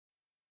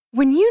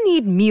When you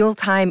need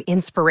mealtime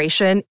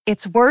inspiration,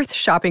 it's worth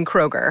shopping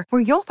Kroger,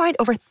 where you'll find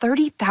over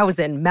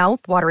 30,000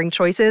 mouth-watering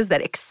choices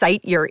that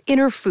excite your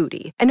inner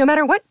foodie. And no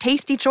matter what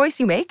tasty choice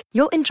you make,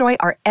 you'll enjoy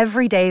our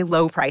everyday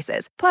low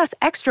prices, plus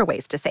extra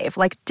ways to save,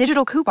 like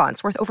digital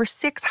coupons worth over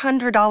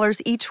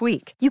 $600 each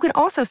week. You can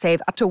also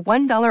save up to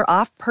 $1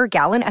 off per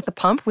gallon at the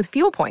pump with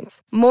fuel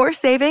points. More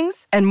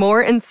savings and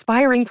more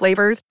inspiring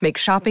flavors make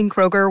shopping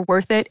Kroger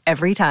worth it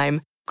every time.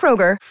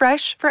 Kroger,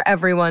 fresh for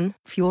everyone.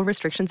 Fuel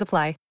restrictions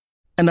apply.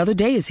 Another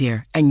day is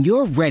here, and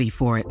you're ready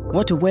for it.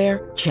 What to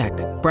wear? Check.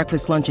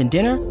 Breakfast, lunch, and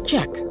dinner?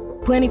 Check.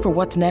 Planning for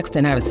what's next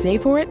and how to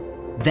save for it?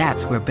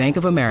 That's where Bank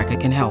of America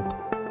can help.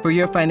 For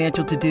your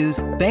financial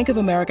to-dos, Bank of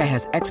America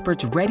has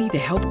experts ready to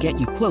help get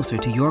you closer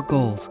to your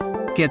goals.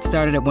 Get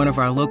started at one of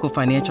our local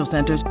financial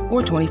centers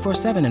or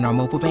 24/7 in our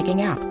mobile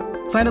banking app.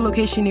 Find a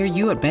location near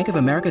you at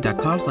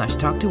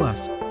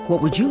bankofamerica.com/talktous.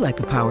 What would you like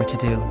the power to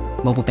do?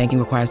 Mobile banking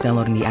requires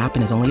downloading the app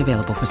and is only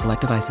available for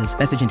select devices.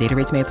 Message and data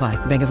rates may apply.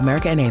 Bank of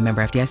America N.A.,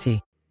 member FDIC.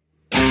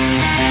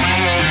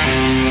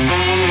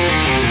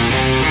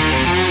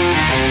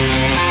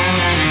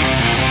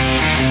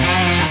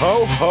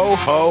 Ho, ho,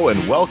 ho,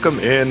 and welcome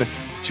in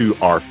to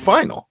our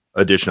final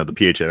edition of the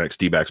PHNX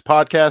D-Backs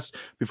podcast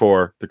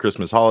before the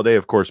Christmas holiday.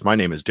 Of course, my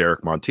name is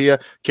Derek Montilla,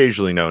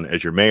 occasionally known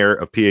as your mayor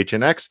of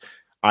PHNX.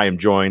 I am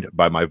joined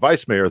by my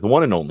vice mayor, the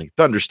one and only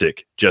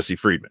Thunderstick, Jesse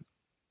Friedman.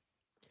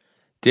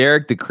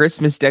 Derek, the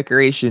Christmas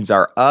decorations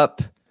are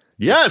up.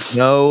 Yes. The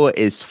snow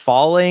is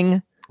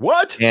falling.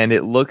 What? And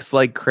it looks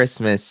like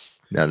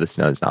Christmas. No, the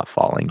snow is not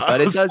falling, but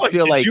it does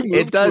feel like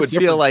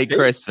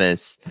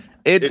Christmas.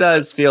 It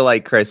does feel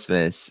like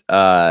Christmas.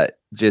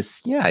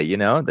 Just, yeah, you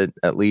know, that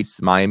at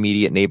least my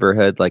immediate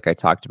neighborhood, like I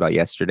talked about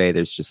yesterday,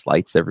 there's just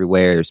lights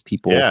everywhere. There's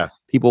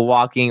people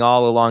walking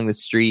all along the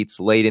streets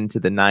late into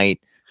the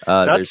night.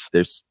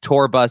 There's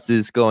tour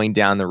buses going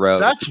down the road.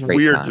 That's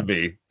weird to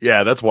me.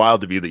 Yeah, that's wild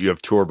to me that you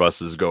have tour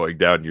buses going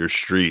down your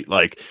street.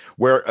 Like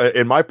where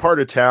in my part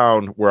of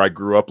town where I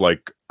grew up,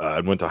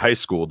 and went to high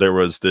school, there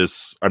was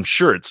this, I'm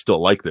sure it's still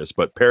like this,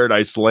 but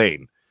Paradise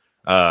Lane,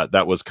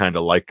 that was kind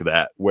of like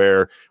that,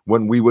 where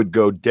when we would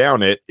go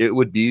down it, it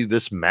would be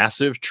this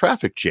massive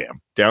traffic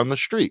jam down the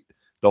street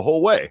the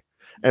whole way.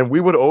 And we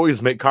would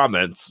always make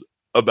comments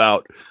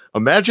about,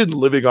 imagine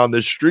living on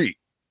this street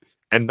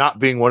and not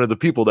being one of the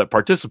people that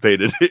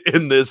participated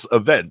in this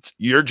event.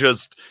 You're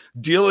just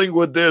dealing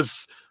with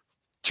this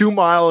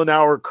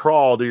 2-mile-an-hour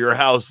crawl to your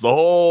house the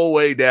whole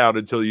way down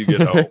until you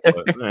get home.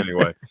 But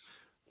anyway,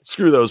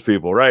 screw those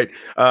people, right?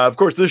 Of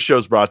course, this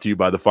show's brought to you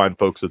by the fine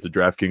folks at the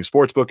DraftKings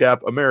Sportsbook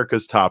app,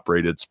 America's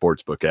top-rated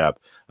sportsbook app.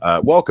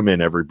 Welcome in,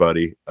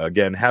 everybody.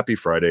 Again, happy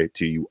Friday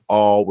to you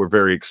all. We're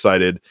very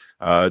excited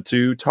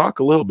to talk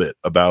a little bit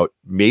about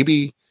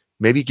maybe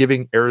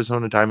giving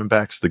Arizona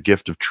Diamondbacks the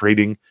gift of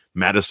trading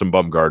Madison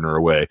Bumgarner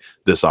away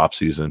this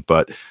offseason.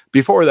 But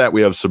before that,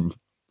 we have some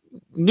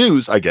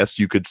news, I guess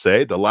you could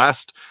say. The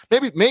last,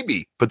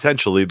 maybe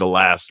potentially the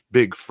last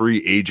big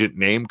free agent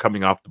name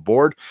coming off the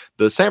board.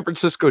 The San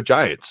Francisco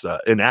Giants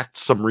enact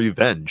some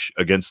revenge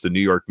against the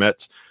New York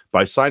Mets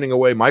by signing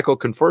away Michael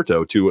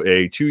Conforto to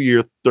a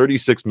 2-year,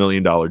 $36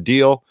 million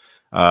deal.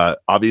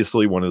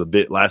 Obviously, one of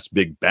the last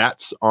big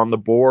bats on the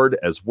board,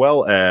 as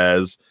well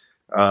as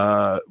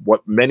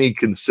what many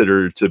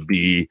consider to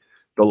be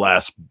the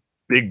last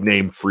big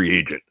name free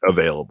agent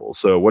available.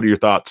 So what are your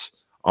thoughts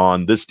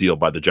on this deal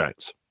by the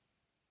Giants?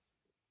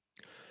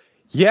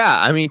 Yeah,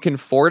 I mean,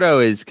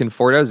 Conforto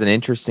is an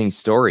interesting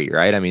story,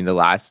 right? I mean, the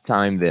last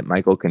time that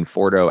Michael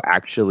Conforto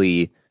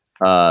actually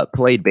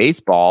played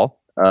baseball,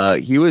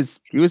 he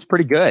was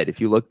pretty good. If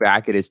you look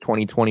back at his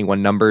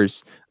 2021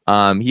 numbers,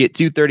 he hit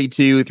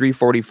 232,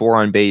 344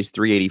 on base,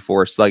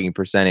 384 slugging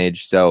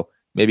percentage. So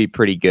maybe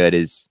pretty good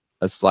is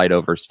a slight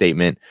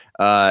overstatement.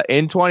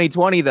 In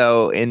 2020,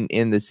 though,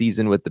 in the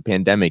season with the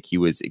pandemic, he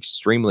was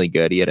extremely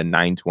good. He had a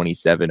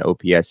 927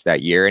 OPS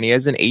that year, and he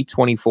has an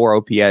 824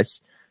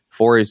 OPS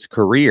for his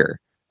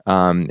career.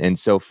 And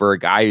so for a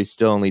guy who's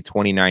still only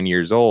 29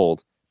 years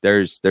old,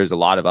 there's a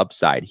lot of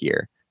upside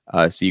here.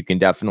 So you can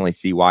definitely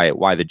see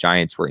why the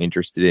Giants were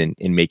interested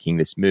in making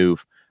this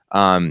move.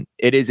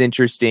 It is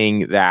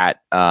interesting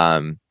that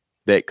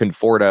that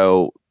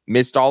Conforto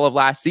missed all of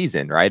last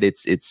season, right?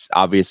 It's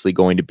obviously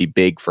going to be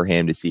big for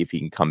him to see if he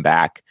can come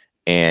back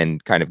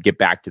and kind of get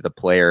back to the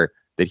player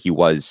that he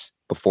was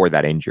before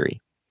that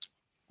injury.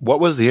 What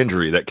was the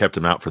injury that kept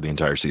him out for the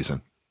entire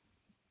season?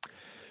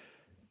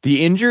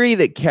 The injury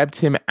that kept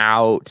him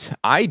out,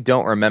 I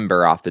don't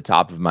remember off the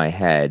top of my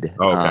head.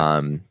 Oh,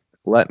 okay.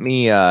 Let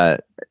me, I'm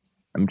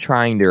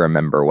trying to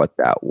remember what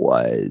that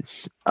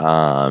was.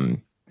 I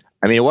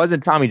mean, it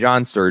wasn't Tommy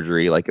John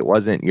surgery. Like it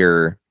was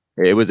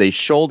a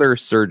shoulder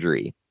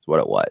surgery is what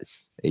it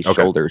was.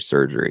 Shoulder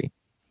surgery.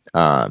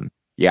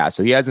 Yeah.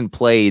 So he hasn't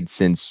played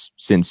since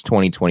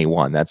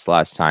 2021. That's the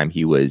last time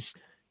he was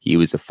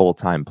a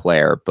full-time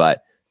player,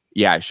 but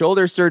yeah,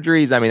 shoulder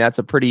surgeries. I mean, that's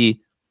a pretty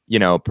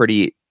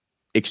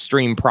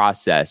extreme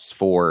process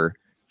for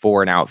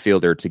for an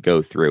outfielder to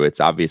go through. It's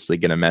obviously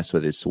going to mess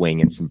with his swing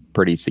in some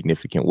pretty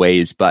significant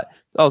ways, but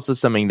also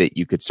something that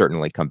you could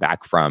certainly come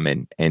back from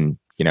and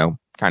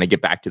kind of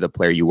get back to the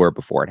player you were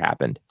before it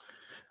happened.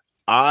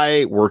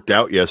 I worked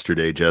out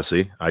yesterday,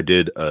 Jesse. I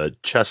did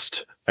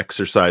chest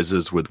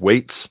exercises with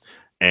weights,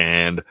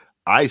 and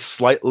I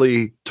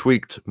slightly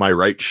tweaked my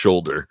right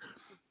shoulder.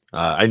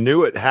 I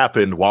knew it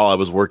happened while I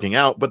was working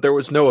out, but there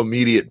was no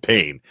immediate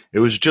pain. It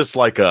was just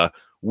like a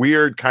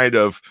weird kind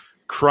of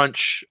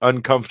crunch,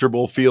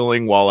 uncomfortable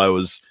feeling while I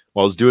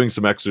was doing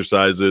some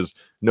exercises.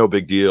 No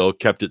big deal.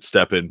 Kept it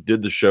stepping.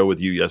 Did the show with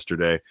you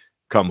yesterday.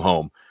 Come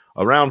home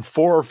around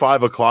 4 or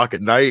 5 o'clock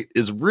at night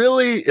it's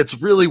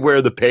really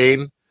where the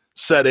pain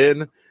set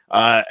in.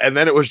 And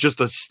then it was just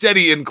a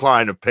steady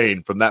incline of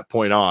pain from that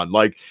point on,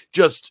 like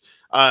just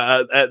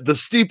at the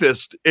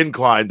steepest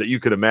incline that you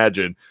could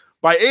imagine.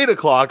 By 8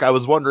 o'clock, I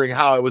was wondering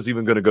how I was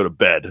even going to go to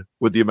bed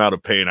with the amount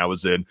of pain I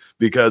was in,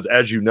 because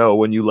as you know,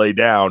 when you lay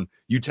down,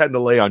 you tend to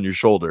lay on your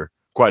shoulder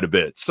quite a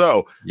bit.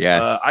 So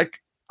yes,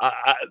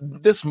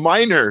 this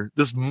minor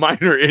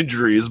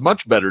injury is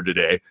much better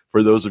today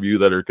for those of you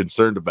that are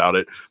concerned about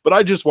it. But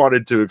I just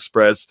wanted to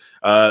express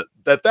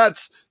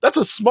that's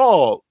a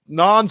small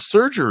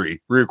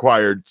non-surgery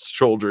required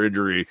shoulder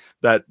injury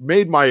that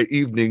made my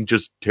evening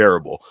just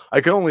terrible.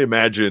 I can only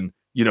imagine,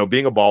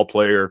 being a ball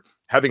player,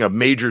 having a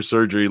major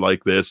surgery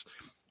like this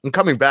and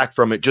coming back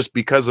from it just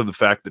because of the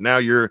fact that now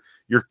you're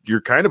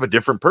kind of a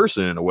different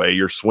person in a way.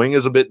 Your swing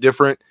is a bit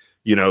different.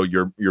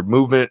 Your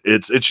movement,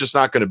 it's just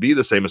not going to be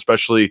the same,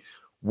 especially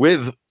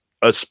with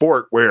a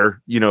sport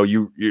where,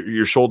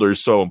 your shoulder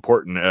is so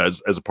important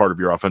as a part of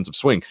your offensive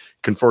swing.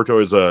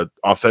 Conforto is a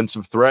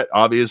offensive threat.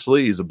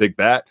 Obviously he's a big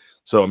bat.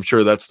 So I'm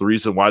sure that's the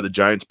reason why the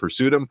Giants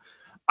pursued him.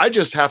 I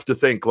just have to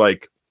think,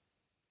 like,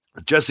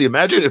 Jesse,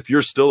 imagine if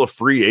you're still a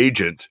free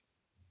agent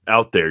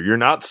out there, you're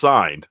not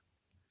signed,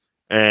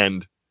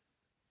 and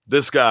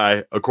this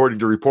guy, according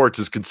to reports,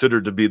 is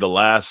considered to be the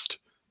last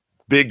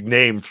big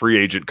name free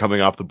agent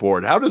coming off the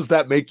board. How does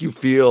that make you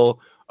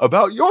feel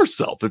about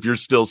yourself if you're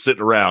still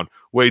sitting around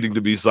waiting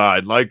to be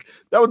signed? Like,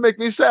 that would make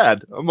me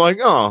sad. I'm like,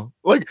 oh,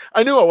 like,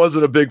 I knew I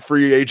wasn't a big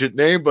free agent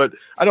name, but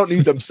I don't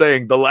need them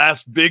saying the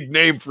last big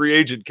name free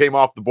agent came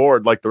off the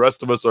board like the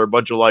rest of us are a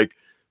bunch of like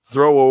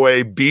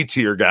throwaway B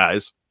tier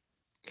guys.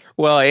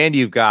 Well, and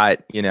you've got,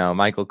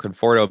 Michael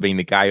Conforto being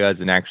the guy who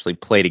hasn't actually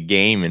played a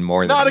game in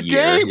more than a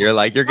year. Game. You're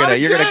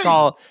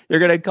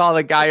gonna call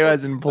the guy who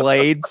hasn't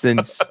played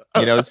since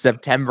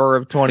September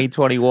of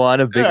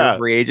 2021 a bigger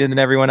free agent than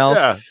everyone else.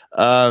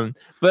 Yeah.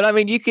 But I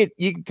mean, you can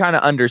kind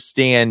of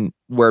understand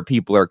where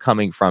people are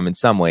coming from in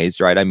some ways,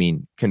 right? I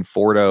mean,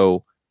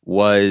 Conforto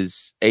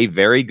was a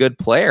very good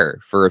player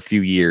for a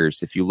few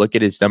years. If you look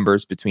at his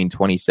numbers between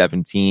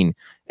 2017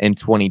 and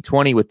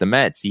 2020 with the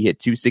Mets, he hit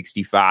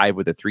 265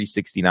 with a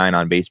 369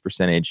 on base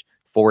percentage,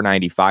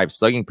 495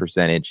 slugging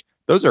percentage.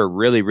 Those are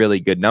really, really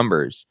good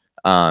numbers.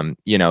 Even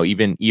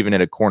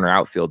at a corner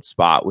outfield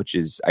spot, which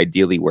is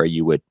ideally where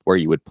you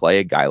would play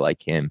a guy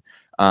like him.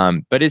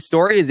 But his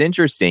story is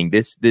interesting.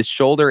 This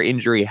shoulder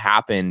injury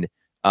happened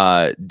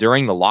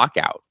during the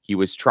lockout. He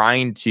was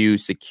trying to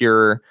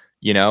secure,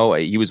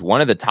 he was one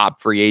of the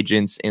top free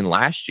agents in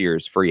last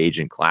year's free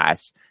agent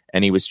class,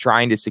 and he was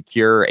trying to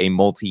secure a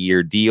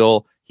multi-year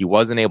deal. He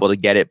wasn't able to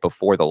get it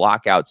before the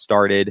lockout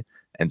started.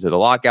 And so the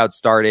lockout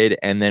started.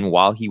 And then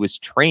while he was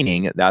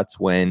training, that's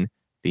when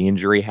the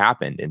injury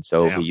happened. And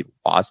so he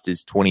lost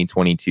his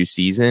 2022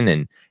 season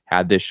and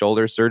had this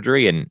shoulder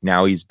surgery. And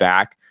now he's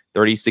back.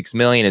 $36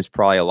 million is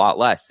probably a lot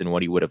less than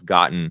what he would have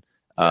gotten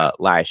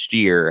last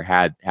year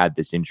had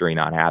this injury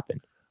not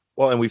happened.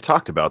 Well, and we've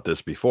talked about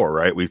this before,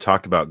 right? We've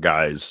talked about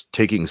guys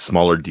taking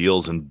smaller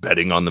deals and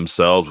betting on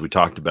themselves. We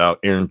talked about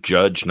Aaron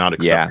Judge not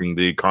accepting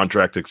the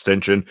contract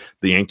extension.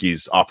 The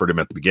Yankees offered him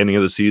at the beginning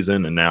of the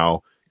season, and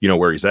now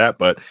where he's at.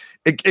 But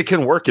it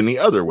can work in the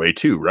other way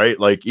too, right?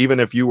 Like, even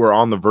if you were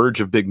on the verge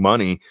of big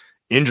money,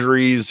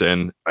 injuries,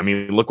 and I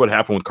mean, look what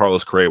happened with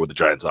Carlos Correa with the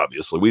Giants.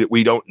 Obviously,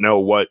 we don't know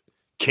what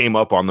came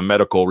up on the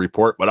medical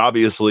report, but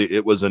obviously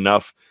it was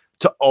enough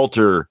to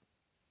alter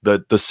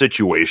the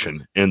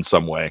situation in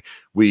some way.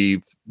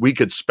 We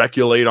could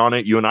speculate on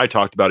it. You and I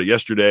talked about it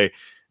yesterday.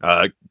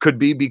 Could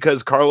be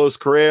because Carlos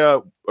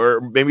Correa,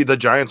 or maybe the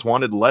Giants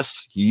wanted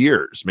less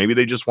years. Maybe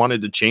they just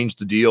wanted to change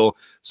the deal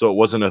so it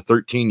wasn't a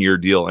 13-year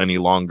deal any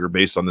longer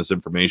based on this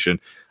information.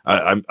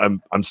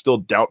 I'm still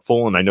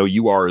doubtful, and I know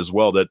you are as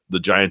well, that the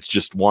Giants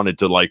just wanted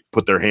to like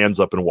put their hands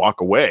up and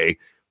walk away.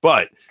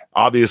 But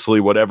obviously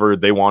whatever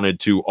they wanted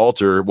to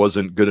alter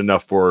wasn't good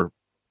enough for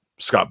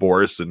Scott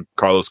Boras and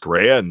Carlos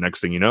Correa, and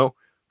next thing you know,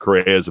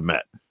 Correa is a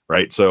Met,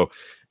 right? So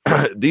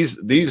these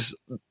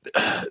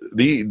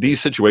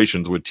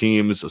situations with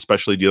teams,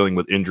 especially dealing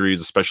with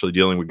injuries, especially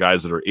dealing with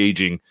guys that are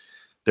aging,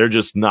 they're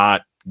just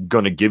not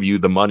going to give you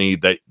the money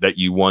that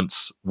you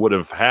once would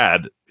have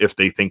had if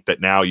they think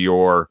that now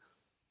you're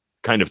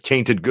kind of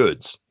tainted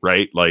goods,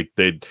 right? Like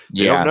they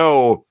don't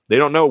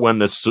know when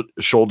this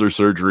shoulder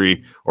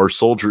surgery or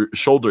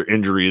shoulder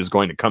injury is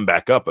going to come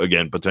back up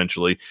again,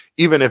 potentially,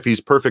 even if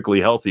he's perfectly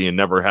healthy and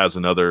never has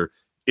another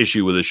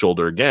issue with his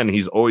shoulder again,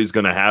 he's always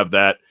going to have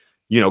that,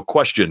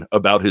 question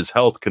about his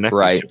health connected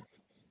to it.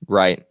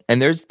 Right.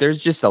 And there's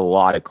just a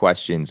lot of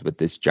questions with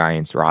this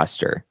Giants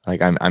roster. Like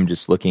I'm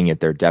just looking at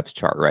their depth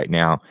chart right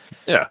now.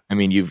 Yeah. I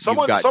mean,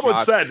 someone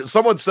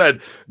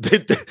said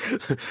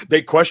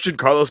they questioned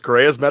Carlos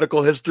Correa's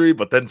medical history,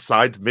 but then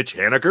signed Mitch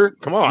Haniger.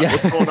 Come on,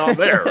 What's going on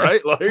there?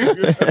 Right. Like,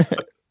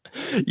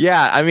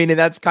 yeah. I mean, and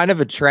that's kind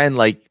of a trend,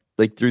 like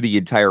through the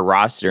entire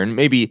roster, and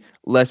maybe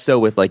less so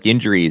with like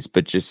injuries,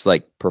 but just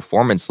like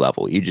performance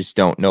level. You just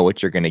don't know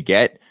what you're going to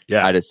get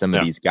out of some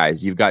of these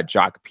guys. You've got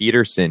Jock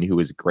Peterson, who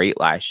was great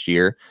last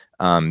year.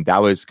 That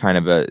was kind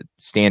of a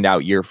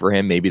standout year for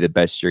him, maybe the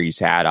best year he's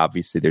had.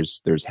 Obviously,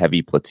 there's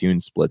heavy platoon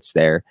splits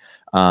there.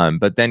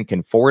 But then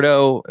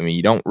Conforto, I mean,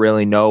 you don't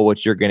really know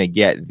what you're going to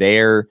get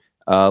there.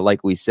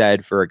 Like we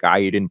said, for a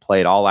guy who didn't play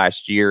at all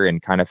last year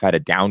and kind of had a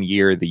down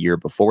year the year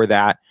before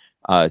that.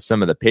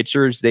 Some of the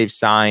pitchers they've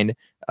signed.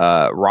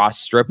 Ross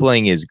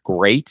Stripling is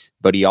great,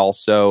 but he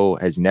also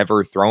has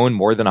never thrown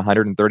more than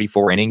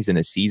 134 innings in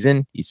a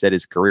season. He set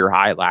his career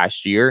high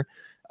last year.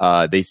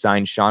 They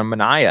signed Sean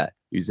Manaea,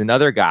 who's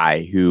another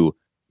guy who,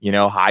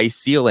 high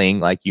ceiling,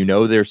 like,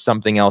 there's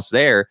something else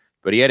there,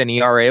 but he had an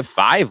ERA of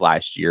 5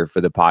 last year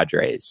for the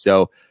Padres.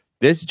 So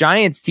this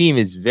Giants team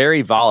is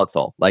very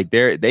volatile. Like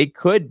they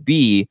could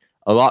be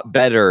a lot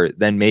better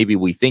than maybe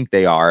we think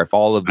they are if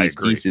all of these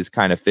pieces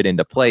kind of fit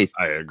into place.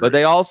 I agree. But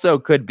they also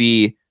could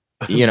be,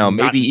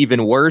 maybe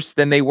even worse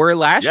than they were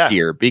last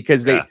year,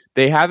 because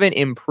they haven't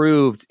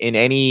improved in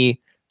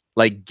any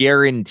like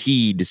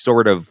guaranteed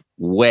sort of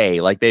way.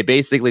 Like they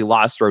basically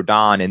lost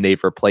Rodon and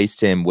they've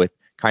replaced him with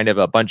kind of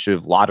a bunch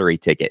of lottery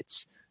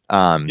tickets.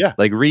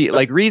 Like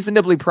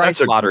reasonably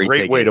priced lottery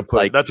tickets. Way to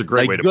put it. That's a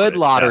great way to put it. Good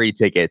lottery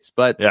tickets,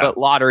 but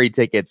lottery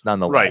tickets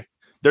nonetheless. Right.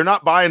 They're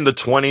not buying the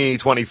 $20,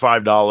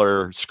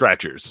 $25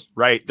 scratchers,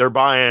 right? They're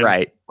buying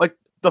like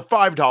the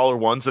 $5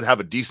 ones that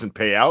have a decent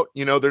payout.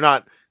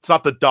 It's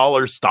not the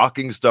dollar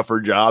stocking stuffer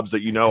jobs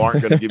that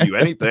aren't going to give you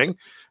anything,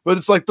 but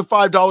it's like the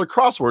 $5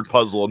 crossword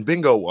puzzle and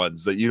bingo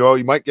ones that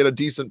you might get a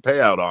decent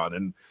payout on.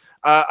 And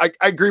I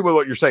agree with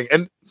what you're saying.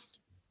 And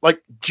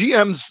like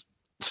GMs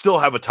still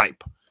have a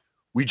type.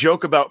 We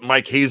joke about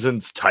Mike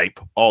Hazen's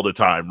type all the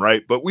time,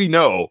 right? But we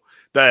know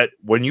that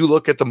when you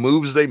look at the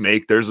moves they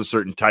make, there's a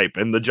certain type,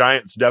 and the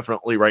Giants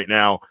definitely right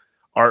now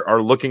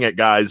are looking at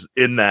guys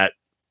in that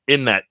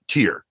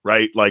tier,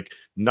 right? Like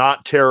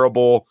not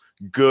terrible.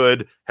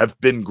 Good, have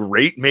been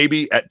great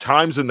maybe at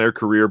times in their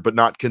career, but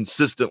not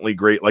consistently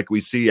great like we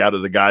see out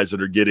of the guys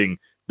that are getting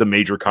the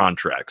major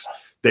contracts.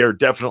 They are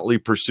definitely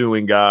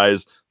pursuing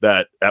guys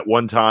that at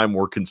one time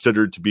were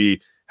considered to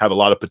have a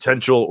lot of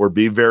potential or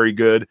be very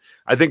good.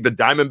 I think the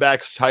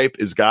Diamondbacks type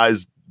is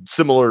guys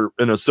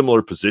in a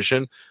similar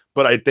position,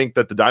 but I think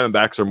that the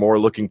Diamondbacks are more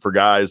looking for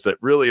guys that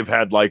really have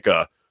had like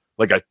a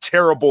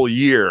terrible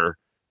year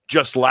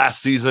just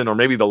last season or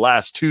maybe the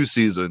last 2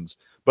 seasons,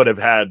 but have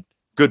had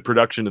good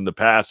production in the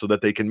past so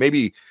that they can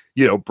maybe,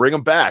 bring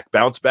them back,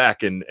 bounce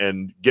back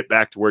and get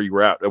back to where you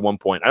were at one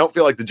point. I don't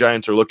feel like the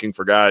Giants are looking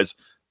for guys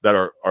that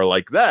are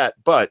like that,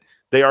 but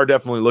they are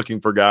definitely looking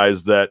for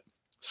guys that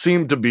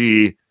seem to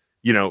be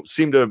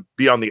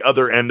on the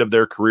other end of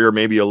their career,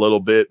 maybe a little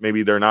bit.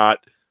 Maybe they're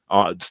not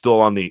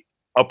still on the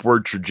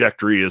upward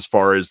trajectory as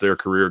far as their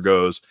career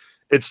goes.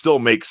 It still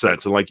makes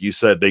sense. And like you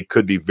said, they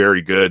could be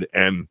very good.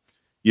 And,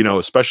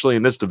 especially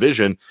in this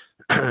division,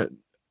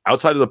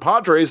 outside of the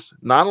Padres,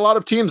 not a lot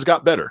of teams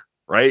got better,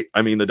 right?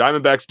 I mean, the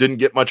Diamondbacks didn't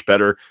get much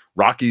better.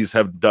 Rockies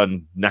have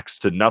done next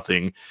to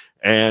nothing.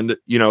 And,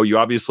 you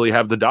obviously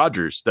have the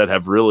Dodgers that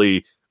have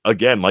really,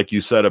 again, like you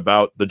said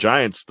about the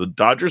Giants, the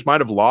Dodgers might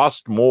have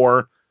lost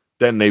more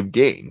than they've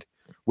gained,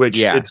 which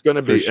it's going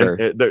to be, sure.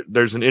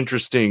 There's an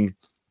interesting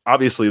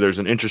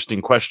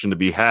question to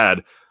be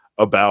had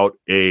about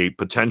a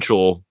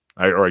potential,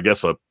 or I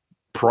guess a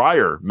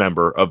prior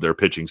member of their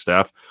pitching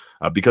staff,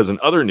 because in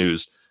other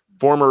news,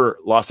 former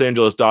Los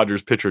Angeles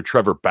Dodgers pitcher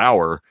Trevor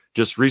Bauer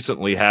just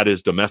recently had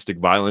his domestic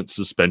violence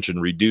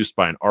suspension reduced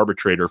by an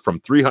arbitrator from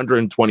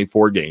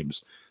 324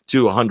 games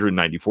to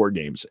 194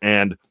 games.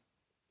 And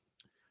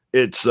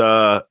it's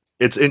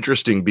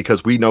interesting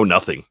because we know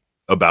nothing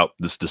about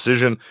this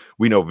decision.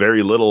 We know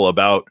very little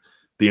about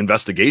the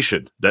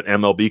investigation that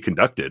MLB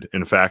conducted.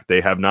 In fact,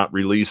 they have not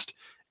released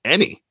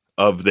any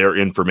of their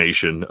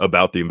information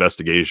about the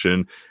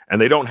investigation, and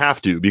they don't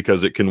have to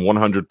because it can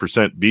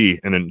 100% be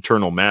an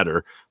internal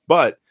matter.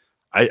 But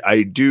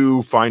I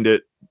do find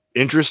it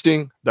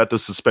interesting that the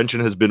suspension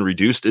has been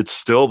reduced. It's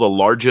still the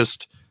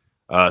largest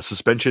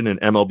suspension in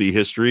MLB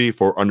history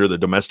for under the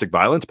domestic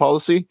violence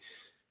policy.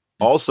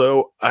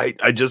 Also,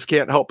 I just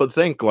can't help but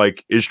think,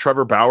 like, is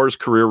Trevor Bauer's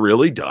career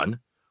really done?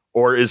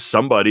 Or is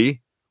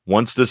somebody,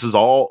 once this is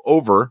all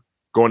over,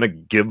 going to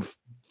give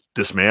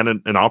this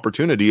man an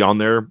opportunity on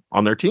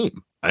their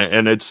team?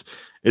 And it's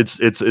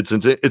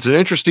an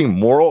interesting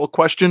moral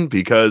question,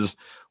 because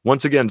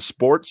once again,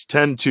 sports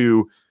tend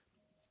to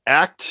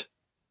act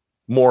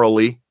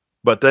morally,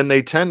 but then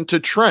they tend to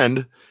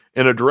trend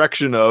in a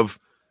direction of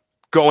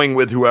going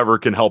with whoever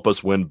can help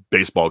us win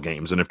baseball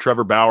games. And if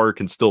Trevor Bauer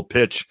can still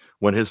pitch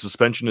when his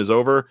suspension is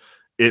over,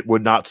 it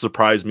would not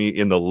surprise me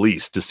in the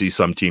least to see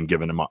some team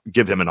give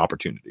him an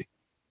opportunity.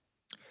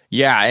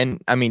 Yeah, and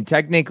I mean,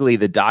 technically,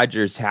 the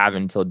Dodgers have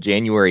until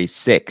January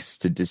 6th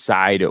to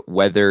decide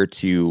whether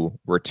to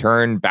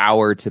return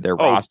Bauer to their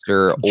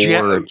roster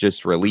or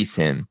just release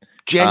him.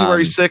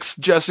 January 6th,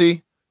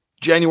 Jesse.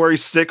 January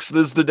 6th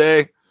is the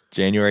day.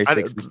 January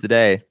 6th is the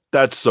day.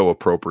 That's so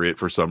appropriate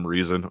for some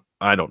reason.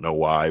 I don't know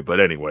why, but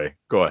anyway,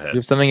 go ahead. You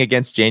have something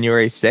against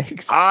January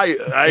 6th?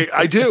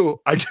 I do.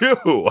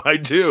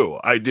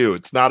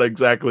 It's not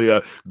exactly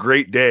a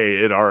great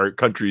day in our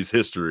country's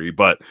history,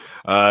 but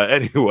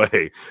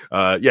anyway,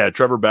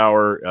 Trevor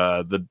Bauer,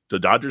 the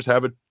Dodgers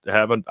have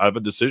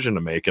a decision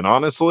to make, and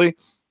honestly,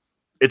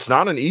 it's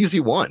not an easy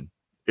one.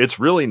 It's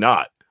really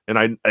not.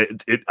 And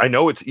I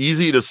know it's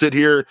easy to sit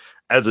here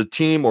as a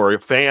team or a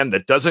fan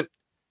that doesn't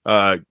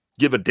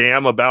give a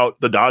damn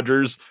about the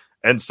Dodgers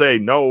and say,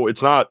 no,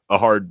 it's not a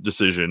hard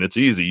decision. It's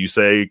easy. You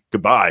say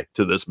goodbye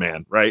to this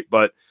man, right?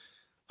 But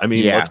I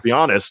mean, let's be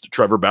honest.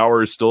 Trevor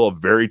Bauer is still a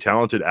very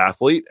talented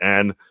athlete.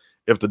 And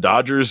if the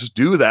Dodgers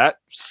do that,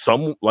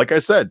 like I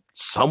said,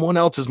 someone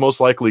else is most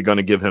likely going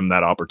to give him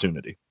that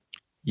opportunity.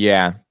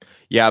 Yeah.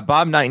 Yeah.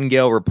 Bob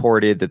Nightingale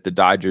reported that the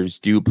Dodgers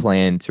do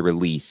plan to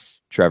release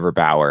Trevor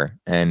Bauer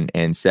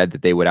and said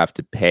that they will have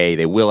to pay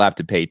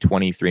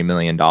 $23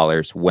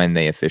 million when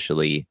they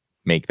officially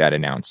make that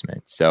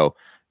announcement. So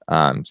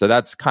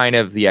that's kind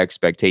of the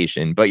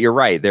expectation, but you're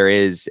right. There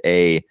is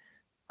it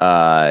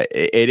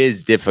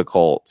is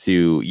difficult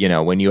to,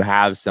 when you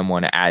have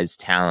someone as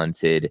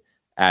talented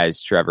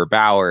as Trevor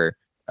Bauer,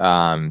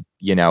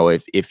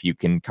 if you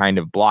can kind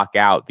of block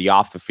out the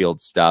off the field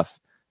stuff,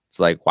 it's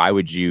like, why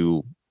would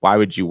you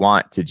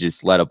want to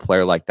just let a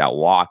player like that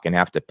walk and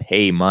have to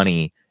pay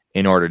money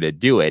in order to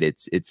do it?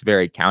 It's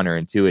very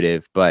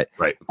counterintuitive, but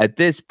at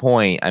this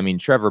point, I mean,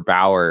 Trevor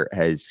Bauer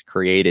has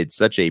created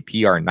such a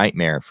PR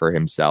nightmare for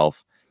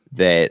himself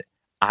that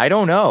I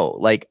don't know.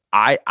 Like,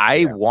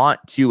 I want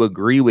to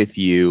agree with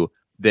you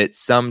that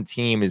some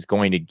team is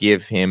going to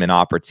give him an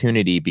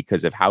opportunity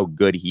because of how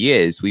good he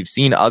is. We've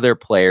seen other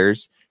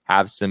players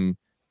have some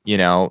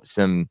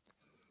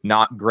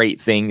not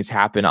great things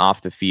happen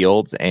off the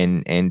field,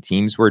 and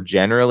teams were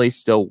generally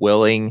still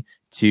willing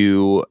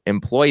to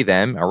employ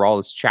them.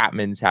 Aroldis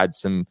Chapman's had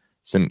some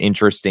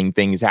interesting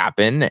things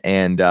happen,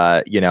 and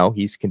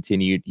he's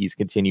continued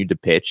to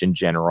pitch in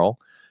general.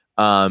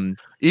 Even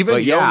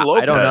Yoan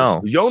Lopez, I don't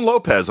know. Yoan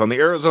Lopez on the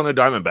Arizona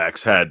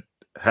Diamondbacks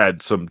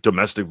had some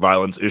domestic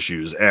violence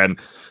issues, and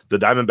the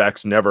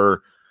Diamondbacks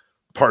never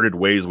parted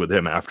ways with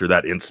him after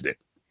that incident.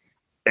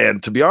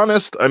 And to be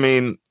honest, I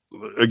mean,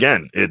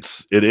 again, it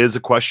is a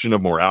question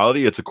of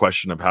morality. It's a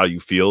question of how you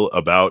feel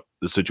about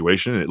the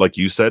situation. Like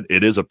you said,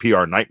 it is a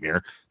PR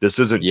nightmare. This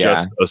isn't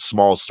just a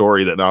small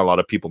story that not a lot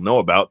of people know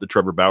about. The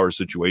Trevor Bauer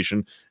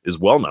situation is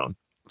well known.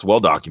 It's well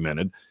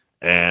documented.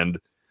 And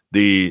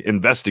the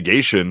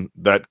investigation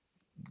that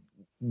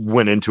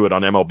went into it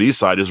on MLB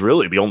side is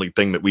really the only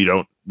thing that we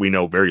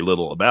know very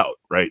little about.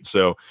 Right.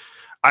 So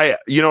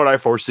what I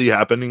foresee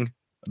happening?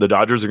 The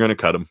Dodgers are going to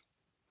cut him.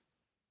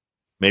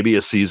 Maybe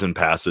a season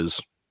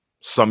passes.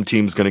 Some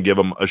team's going to give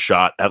him a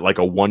shot at like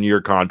a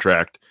 1-year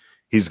contract.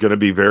 He's going to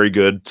be very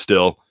good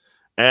still.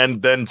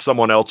 And then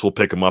someone else will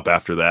pick him up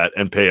after that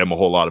and pay him a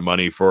whole lot of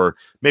money for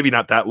maybe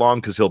not that long,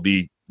 because he'll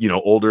be,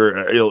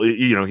 older.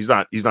 He's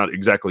not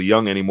exactly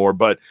young anymore,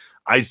 but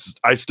I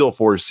still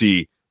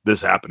foresee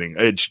this happening.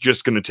 It's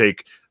just going to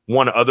take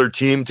one other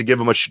team to give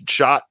him a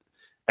shot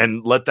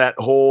and let that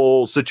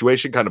whole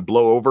situation kind of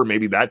blow over.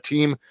 Maybe that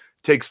team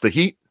takes the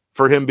heat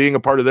for him being a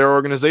part of their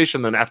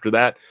organization. Then after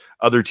that,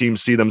 other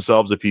teams see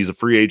themselves, if he's a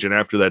free agent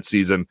after that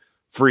season,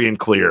 free and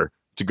clear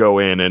to go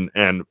in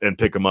and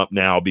pick him up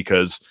now,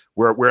 because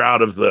we're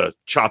out of the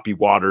choppy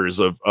waters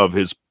of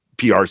his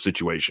PR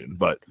situation.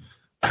 But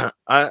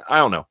I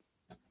don't know.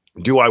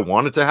 Do I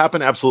want it to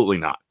happen? Absolutely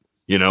not.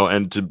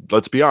 And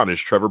let's be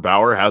honest, Trevor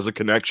Bauer has a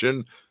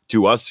connection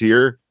to us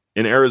here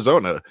in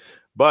Arizona,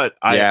 but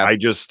I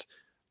just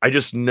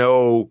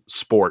know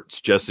sports,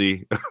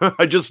 Jesse.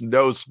 I just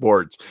know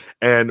sports.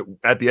 And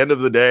at the end of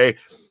the day,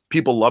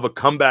 people love a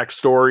comeback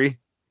story,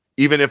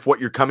 even if what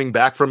you're coming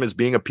back from is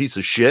being a piece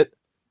of shit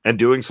and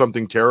doing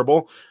something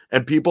terrible.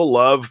 And people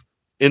love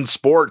in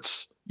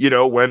sports,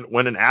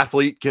 when an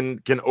athlete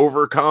can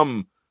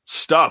overcome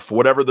stuff,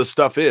 whatever the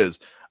stuff is.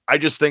 I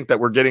just think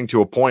that we're getting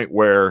to a point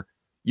where,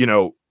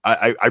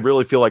 I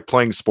really feel like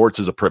playing sports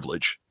is a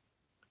privilege.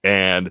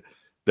 And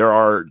there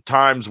are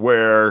times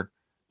where,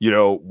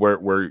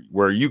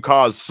 where you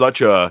cause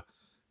such a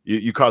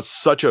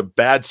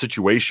bad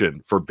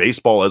situation for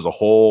baseball as a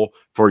whole,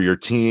 for your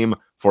team,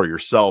 for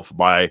yourself,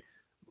 by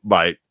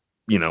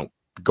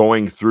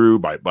going through,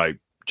 by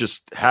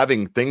just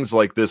having things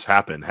like this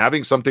happen,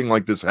 having something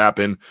like this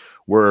happen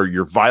where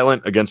you're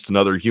violent against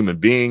another human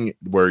being,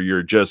 where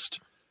you're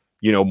just,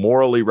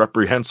 morally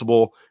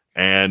reprehensible,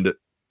 and,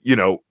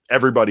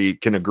 everybody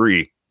can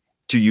agree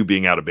to you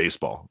being out of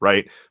baseball,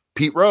 right?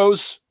 Pete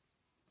Rose,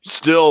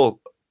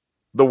 still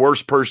the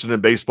worst person in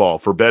baseball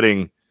for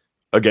betting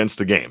against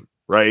the game,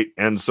 right?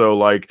 And so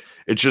like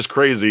it's just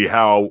crazy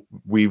how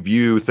we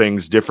view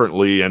things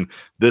differently, and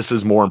this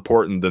is more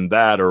important than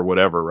that or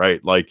whatever,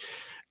 right? Like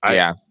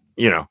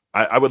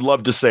I would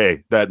love to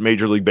say that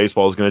Major League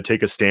Baseball is going to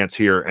take a stance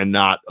here and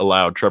not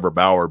allow Trevor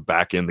Bauer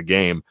back in the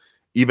game,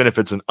 even if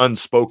it's an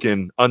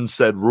unspoken,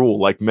 unsaid rule,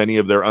 like many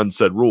of their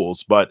unsaid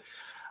rules. But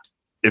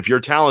if you're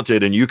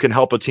talented and you can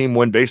help a team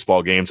win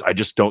baseball games, I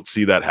just don't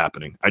see that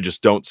happening. I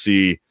just don't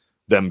see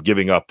them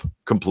giving up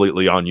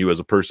completely on you as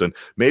a person.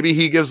 Maybe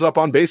he gives up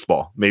on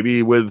baseball.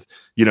 Maybe with,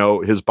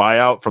 his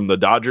buyout from the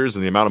Dodgers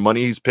and the amount of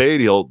money he's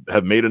paid, he'll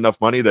have made enough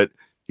money that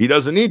he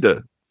doesn't need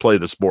to play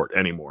the sport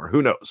anymore.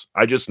 Who knows?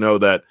 I just know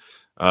that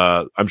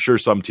I'm sure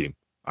some team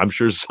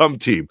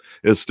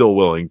is still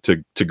willing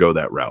to go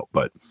that route.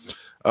 But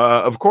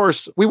of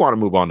course, we want to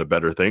move on to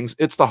better things.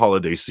 It's the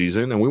holiday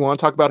season and we want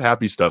to talk about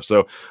happy stuff.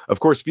 So, of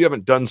course, if you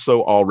haven't done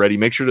so already,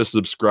 make sure to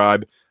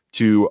subscribe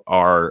to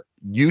our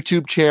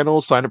YouTube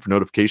channel, sign up for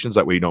notifications.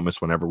 That way you don't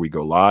miss whenever we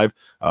go live.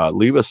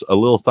 Leave us a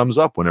little thumbs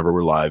up whenever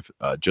we're live,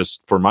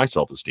 just for my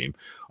self-esteem.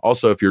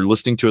 Also, if you're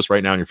listening to us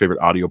right now on your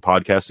favorite audio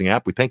podcasting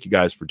app, we thank you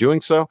guys for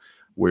doing so.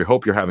 We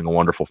hope you're having a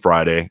wonderful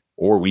Friday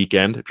or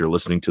weekend if you're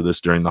listening to this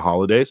during the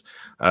holidays.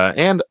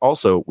 And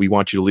also, we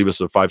want you to leave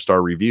us a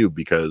 5-star review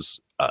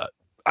because, I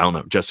don't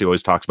know, Jesse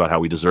always talks about how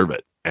we deserve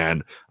it.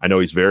 And I know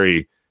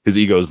his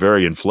ego is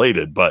very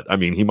inflated, but I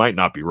mean, he might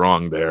not be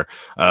wrong there.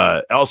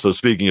 Also,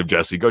 speaking of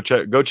Jesse, go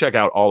check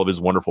out all of his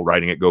wonderful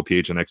writing at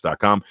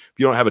gophnx.com. If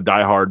you don't have a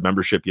diehard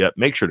membership yet,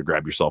 make sure to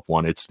grab yourself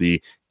one. It's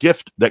the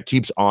gift that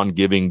keeps on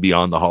giving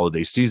beyond the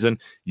holiday season.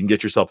 You can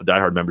get yourself a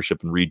diehard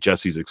membership and read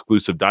Jesse's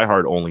exclusive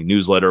diehard only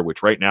newsletter,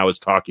 which right now is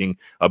talking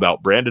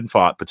about Brandon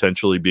Pfaadt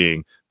potentially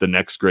being the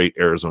next great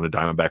Arizona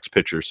Diamondbacks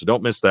pitcher. So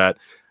don't miss that.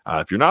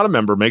 If you're not a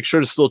member, make sure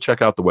to still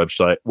check out the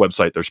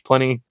website. There's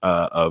plenty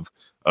of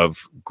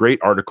great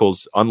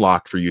articles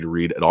unlocked for you to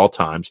read at all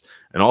times.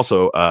 And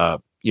also,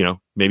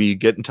 maybe you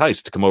get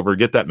enticed to come over and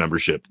get that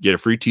membership, get a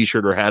free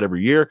t-shirt or hat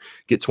every year,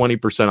 get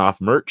 20% off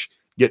merch,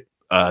 get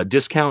a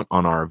discount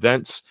on our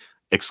events,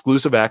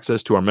 exclusive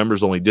access to our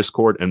members only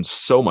Discord, and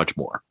so much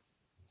more.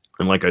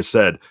 And like I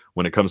said,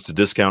 when it comes to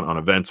discount on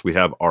events, we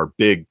have our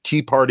big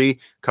tea party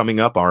coming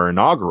up, our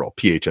inaugural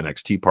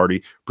PHNX tea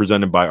party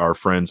presented by our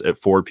friends at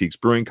Four Peaks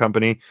Brewing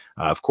Company.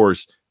 Of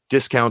course,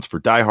 discounts for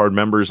diehard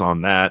members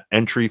on that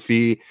entry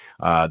fee.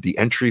 The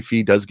entry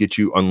fee does get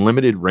you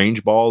unlimited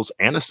range balls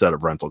and a set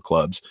of rental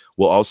clubs.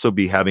 We'll also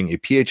be having a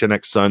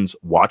PHNX Suns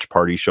watch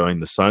party showing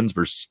the Suns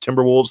versus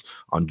Timberwolves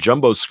on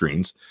jumbo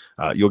screens.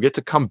 You'll get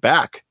to come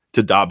back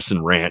to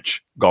Dobson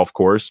Ranch Golf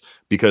Course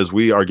because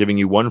we are giving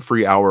you 1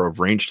 free hour of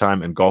range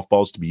time and golf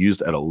balls to be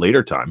used at a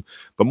later time.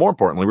 But more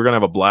importantly, we're going to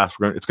have a blast.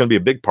 It's going to be a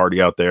big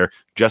party out there.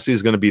 Jesse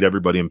is going to beat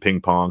everybody in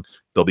ping pong.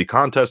 There'll be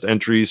contest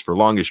entries for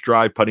longest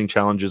drive, putting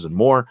challenges, and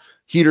more.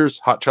 Heaters,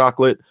 hot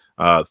chocolate,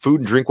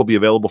 food and drink will be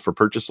available for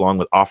purchase along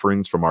with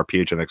offerings from our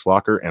PHNX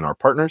locker and our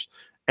partners.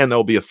 And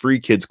there'll be a free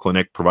kids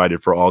clinic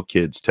provided for all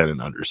kids 10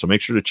 and under. So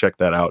make sure to check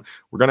that out.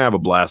 We're going to have a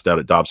blast out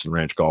at Dobson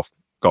Ranch Golf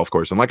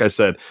Course. And like I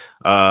said,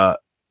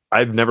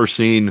 I've never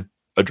seen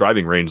a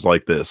driving range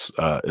like this.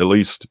 At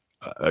least,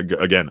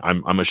 again,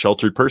 I'm a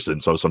sheltered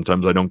person, so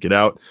sometimes I don't get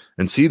out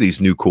and see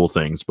these new cool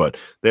things. But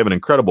they have an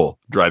incredible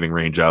driving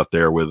range out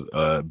there with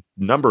a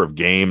number of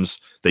games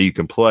that you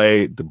can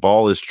play. The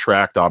ball is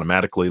tracked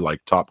automatically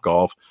like Top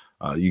Golf.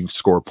 You can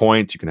score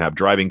points. You can have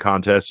driving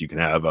contests. You can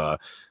have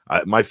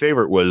my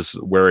favorite was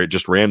where it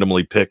just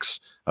randomly picks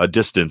a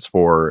distance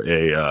for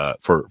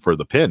for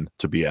the pin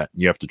to be at.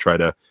 You have to try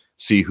to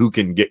see who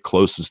can get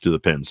closest to the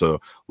pin. So a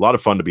lot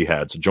of fun to be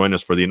had. So join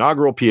us for the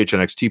inaugural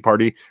PHNX Tea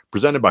Party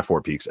presented by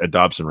Four Peaks at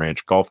Dobson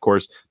Ranch Golf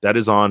Course. That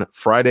is on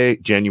Friday,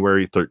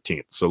 January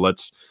 13th. So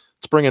let's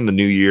bring in the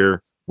new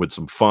year with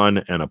some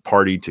fun and a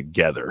party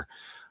together.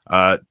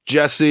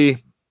 Jesse,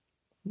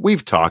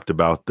 we've talked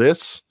about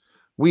this.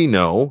 We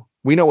know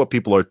what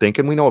people are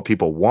thinking. We know what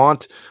people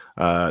want.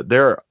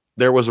 There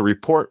was a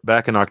report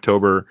back in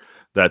October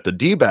that the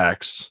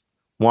D-backs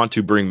want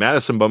to bring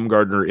Madison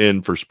Bumgarner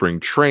in for spring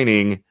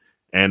training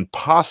and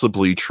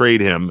possibly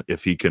trade him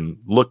if he can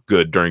look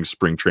good during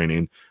spring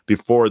training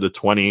before the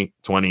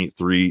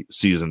 2023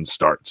 season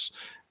starts.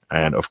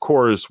 And of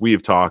course, we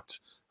have talked,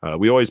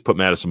 we always put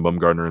Madison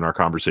Bumgarner in our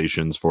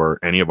conversations for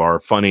any of our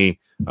funny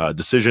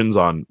decisions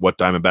on what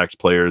Diamondbacks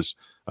players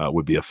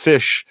would be a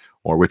fish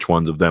or which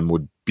ones of them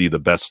would be the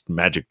best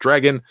Magic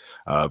Dragon.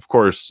 Of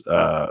course,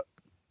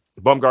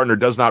 Bumgarner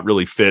does not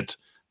really fit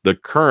the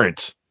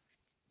current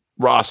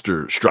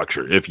roster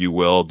structure, if you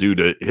will, due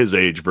to his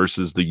age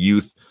versus the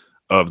youth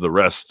of the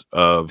rest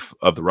of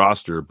the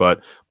roster.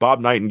 But Bob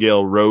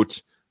Nightingale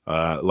wrote,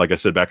 like I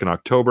said, back in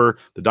October,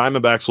 the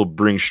Diamondbacks will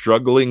bring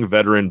struggling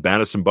veteran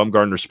Madison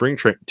Bumgarner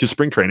to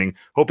spring training,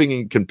 hoping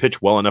he can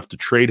pitch well enough to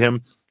trade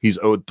him. He's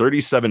owed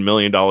 $37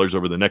 million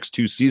over the next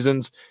 2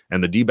 seasons,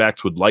 and the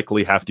D-backs would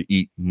likely have to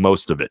eat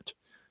most of it.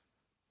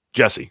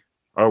 Jesse,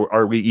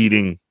 are we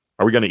going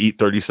to eat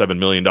 $37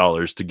 million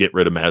to get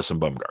rid of Madison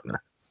Bumgarner?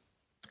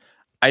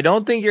 I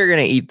don't think you're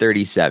going to eat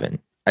 37.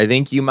 I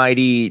think you might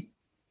eat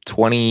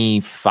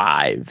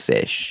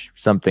 25-ish,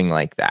 something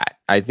like that.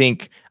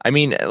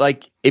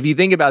 Like if you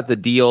think about the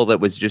deal that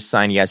was just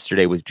signed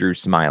yesterday with Drew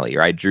Smyly,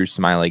 right? Drew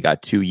Smyly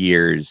got 2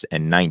 years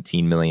and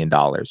 $19 million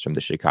from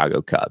the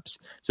Chicago Cubs.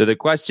 So the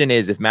question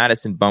is, if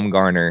Madison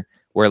Bumgarner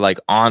were like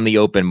on the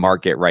open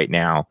market right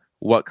now,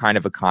 what kind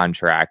of a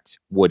contract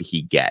would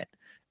he get?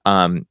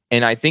 And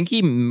I think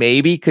he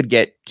maybe could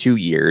get 2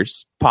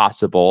 years,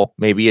 possible.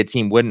 Maybe a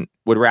team would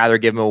rather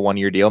give him a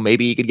 1-year deal.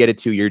 Maybe he could get a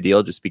 2-year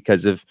deal just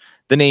because of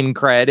the name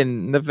cred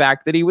and the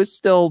fact that he was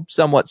still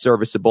somewhat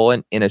serviceable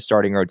in a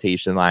starting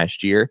rotation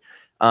last year.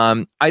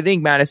 I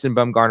think Madison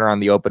Bumgarner on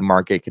the open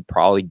market could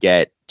probably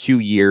get 2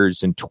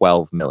 years and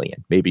 $12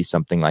 million, maybe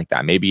something like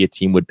that. Maybe a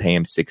team would pay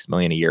him $6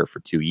 million a year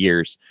for 2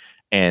 years.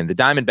 And the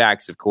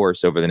Diamondbacks, of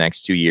course, over the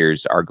next 2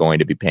 years are going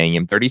to be paying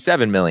him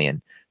 $37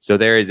 million. So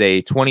there is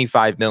a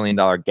 $25 million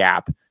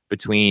gap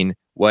between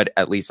what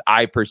at least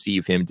I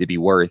perceive him to be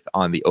worth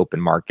on the open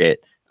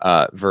market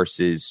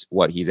versus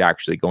what he's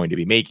actually going to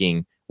be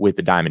making with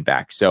the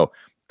Diamondbacks. So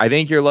I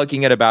think you're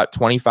looking at about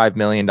 $25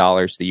 million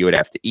that you would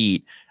have to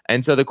eat.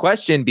 And so the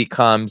question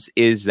becomes,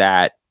 is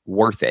that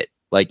worth it?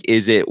 Like,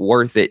 is it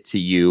worth it to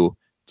you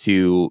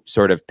to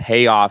sort of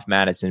pay off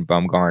Madison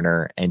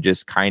Bumgarner and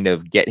just kind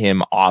of get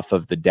him off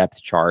of the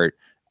depth chart,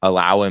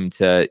 allow him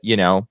to,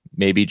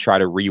 maybe try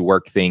to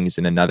rework things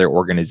in another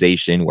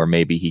organization where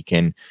maybe he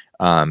can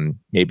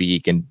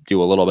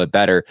do a little bit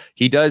better.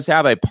 He does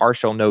have a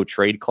partial no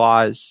trade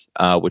clause,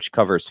 which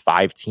covers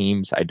 5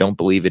 teams. I don't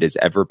believe it has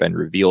ever been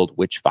revealed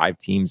which 5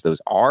 teams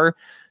those are.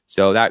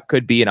 So that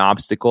could be an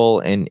obstacle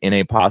in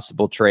a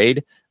possible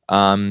trade.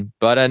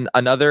 But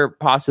another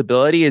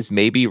possibility is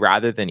maybe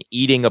rather than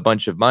eating a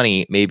bunch of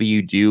money, maybe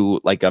you do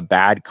like a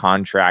bad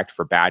contract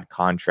for bad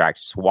contract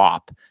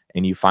swap,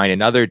 and you find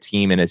another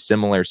team in a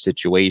similar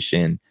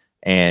situation,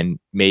 and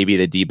maybe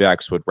the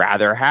D-backs would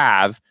rather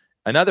have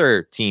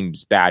another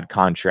team's bad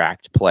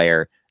contract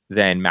player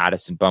than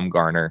Madison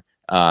Bumgarner.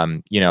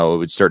 It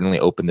would certainly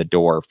open the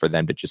door for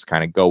them to just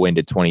kind of go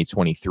into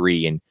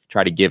 2023 and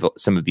try to give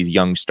some of these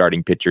young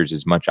starting pitchers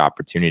as much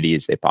opportunity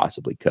as they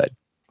possibly could.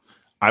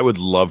 I would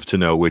love to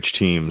know which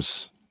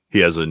teams he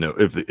has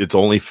if it's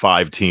only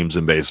 5 teams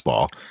in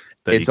baseball.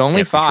 It's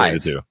only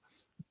 5.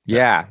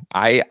 Yeah.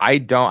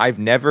 I've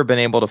never been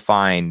able to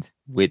find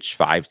which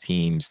 5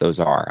 teams those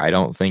are. I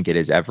don't think it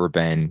has ever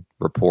been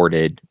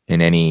reported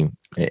in anywhere.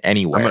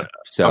 I'm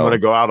going to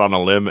go out on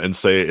a limb and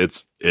say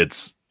it's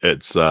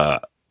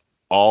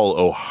all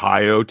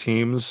Ohio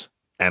teams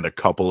and a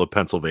couple of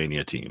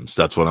Pennsylvania teams.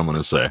 That's what I'm going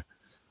to say.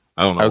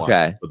 I don't know.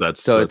 Okay. Why, but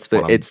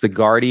it's the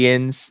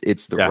Guardians,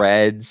 it's the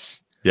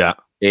Reds. Yeah.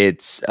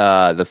 It's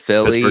the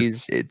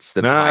Phillies, it's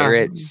the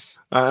Pirates.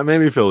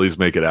 Maybe Phillies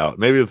make it out.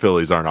 Maybe the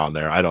Phillies aren't on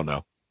there. I don't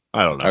know.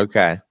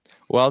 Okay.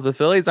 Well, the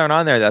Phillies aren't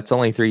on there. That's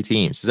only 3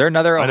 teams. Is there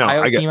another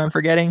Ohio team I'm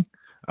forgetting?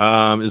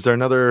 Is there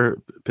another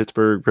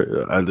Pittsburgh?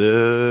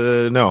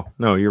 No,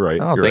 you're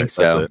right. I don't think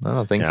so.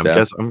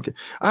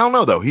 I don't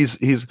know though.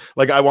 He's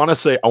like, I want to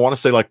say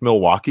like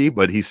Milwaukee,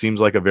 but he seems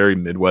like a very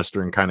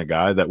Midwestern kind of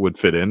guy that would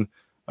fit in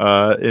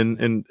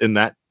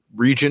that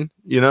region,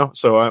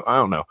 So I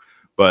don't know.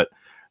 But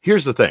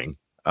here's the thing.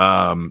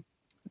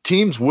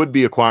 Teams would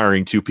be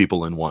acquiring 2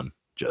 people in one,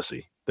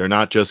 Jesse. They're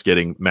not just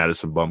getting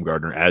Madison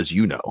Bumgarner, as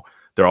you know.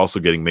 They're also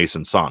getting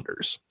Mason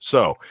Saunders.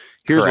 So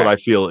here's what I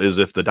feel is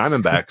if the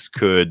Diamondbacks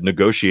could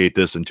negotiate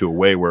this into a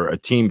way where a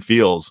team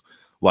feels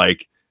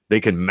like they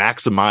can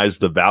maximize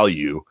the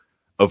value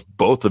of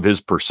both of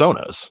his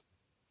personas,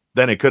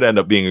 then it could end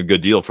up being a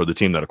good deal for the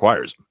team that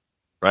acquires him.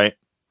 Right.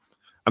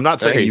 I'm not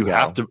saying you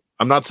have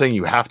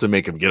to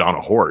make him get on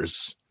a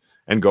horse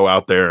and go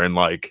out there and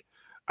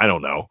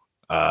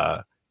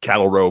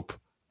cattle rope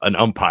an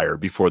umpire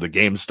before the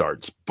game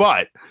starts.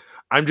 But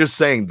I'm just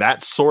saying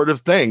that sort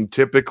of thing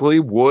typically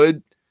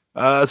would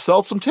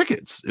sell some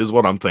tickets is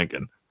what I'm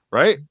thinking,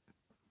 right?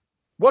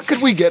 What could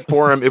we get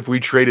for him if we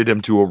traded him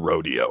to a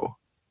rodeo?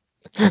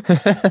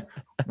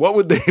 What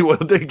would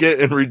they get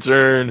in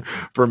return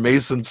for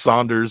Mason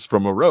Saunders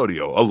from a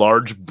rodeo? A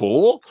large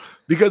bull?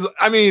 Because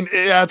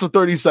it's a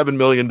 $37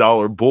 million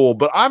bull,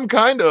 but I'm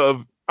kind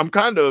of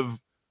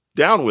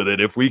down with it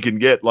if we can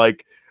get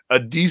like a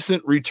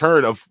decent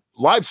return of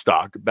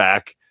livestock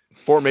back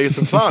for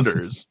Mason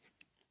Saunders.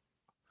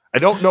 I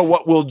don't know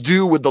what we'll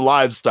do with the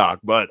livestock,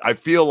 but I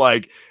feel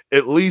like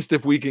at least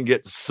if we can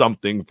get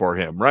something for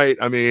him, right?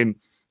 I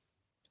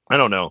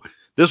don't know.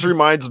 This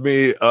reminds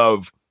me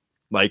of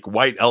like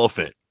White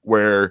Elephant,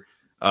 where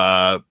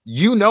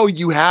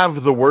you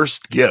have the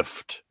worst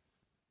gift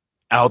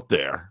out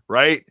there,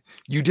 right?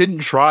 You didn't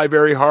try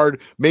very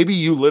hard. Maybe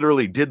you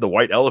literally did the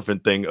White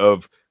Elephant thing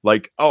of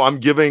like, oh, I'm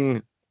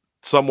giving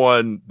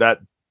someone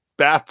that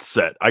bath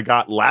set I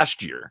got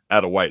last year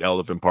at a White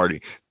Elephant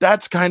party.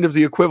 That's kind of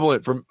the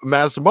equivalent from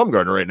Madison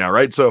Bumgarner right now,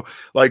 right? So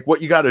like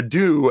what you got to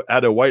do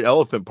at a White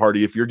Elephant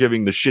party, if you're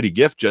giving the shitty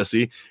gift,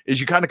 Jesse, is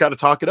you kind of got to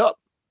talk it up,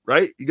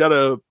 right? You got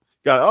to,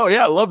 oh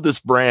yeah, I love this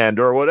brand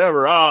or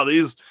whatever. Oh,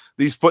 these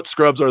foot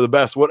scrubs are the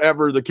best,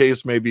 whatever the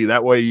case may be.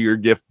 That way your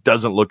gift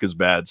doesn't look as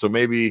bad. So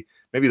maybe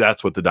maybe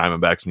that's what the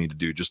Diamondbacks need to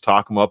do. Just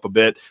talk him up a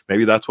bit.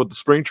 Maybe that's what the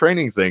spring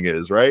training thing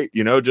is, right?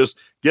 Just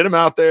get him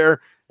out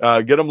there,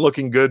 get him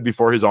looking good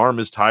before his arm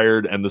is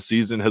tired and the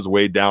season has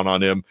weighed down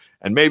on him.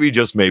 And maybe,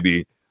 just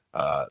maybe,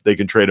 they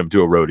can trade him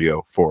to a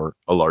rodeo for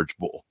a large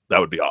bull. That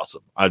would be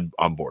awesome. I'm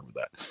on board with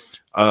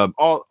that.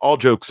 All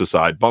jokes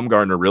aside,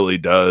 Bumgarner really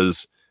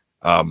does.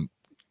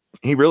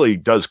 He really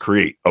does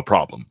create a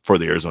problem for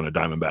the Arizona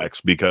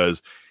Diamondbacks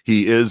because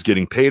he is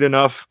getting paid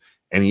enough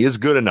and he is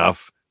good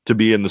enough to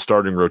be in the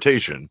starting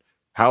rotation.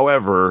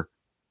 However,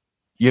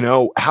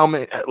 how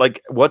many,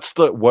 what's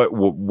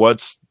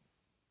the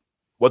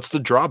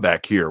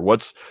drawback here?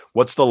 What's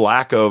the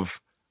lack of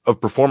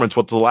performance?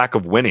 What's the lack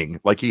of winning?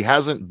 He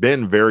hasn't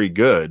been very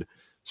good.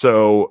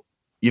 So,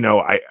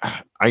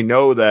 I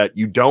know that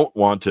you don't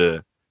want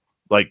to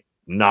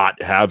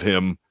not have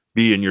him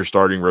be in your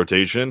starting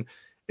rotation.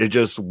 It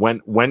just,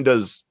 when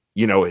does,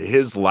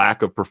 his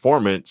lack of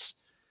performance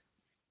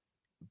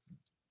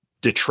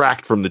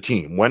detract from the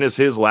team? When is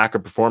his lack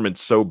of performance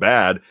so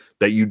bad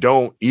that you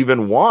don't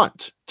even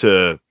want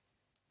to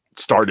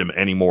start him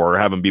anymore or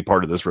have him be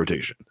part of this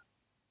rotation?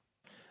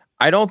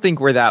 I don't think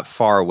we're that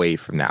far away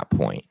from that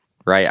point,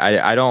 right?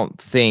 I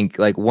don't think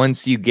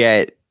once you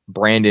get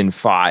Brandon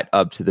Pfaadt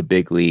up to the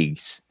big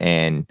leagues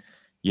and,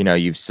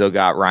 you've still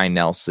got Ryan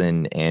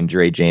Nelson and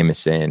Dre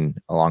Jameson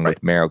along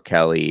with Merrill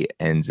Kelly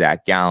and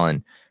Zach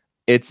Gallen.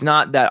 It's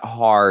not that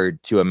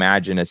hard to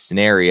imagine a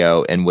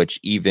scenario in which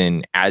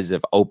even as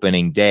of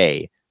opening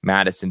day,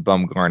 Madison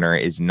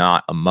Bumgarner is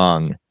not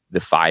among the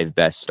 5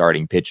 best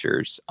starting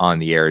pitchers on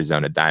the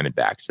Arizona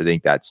Diamondbacks. I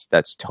think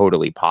that's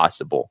totally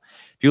possible.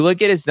 If you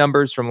look at his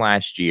numbers from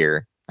last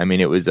year,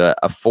 it was a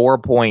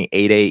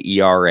 4.88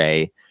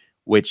 ERA,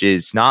 which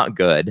is not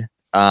good.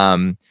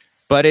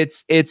 But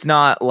it's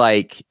not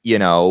like,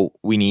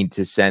 we need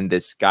to send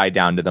this guy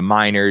down to the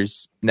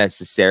minors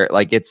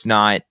necessarily. It's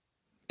not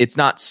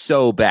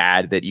so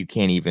bad that you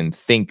can't even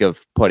think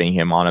of putting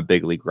him on a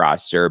big league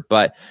roster.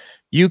 But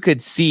you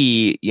could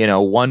see,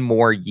 one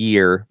more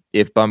year,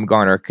 if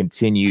Bumgarner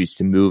continues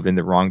to move in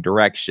the wrong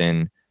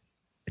direction,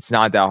 it's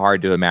not that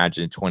hard to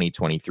imagine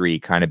 2023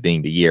 kind of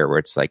being the year where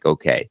it's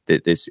okay,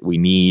 that we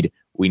need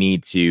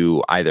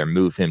to either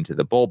move him to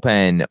the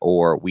bullpen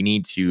or we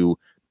need to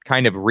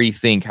kind of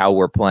rethink how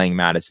we're playing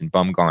Madison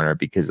Bumgarner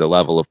because the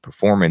level of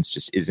performance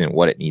just isn't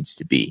what it needs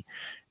to be.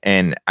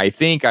 And I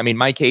think,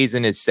 Mike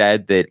Hazen has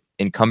said that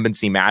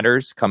incumbency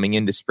matters coming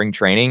into spring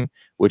training,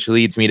 which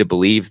leads me to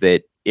believe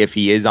that if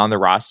he is on the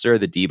roster,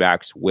 the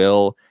D-backs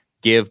will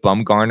give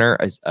Bumgarner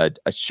a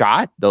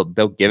shot. They'll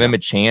give him a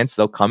chance.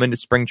 They'll come into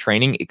spring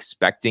training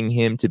expecting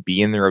him to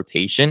be in the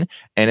rotation.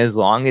 And as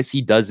long as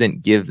he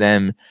doesn't give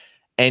them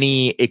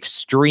any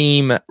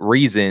extreme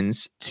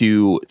reasons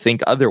to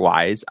think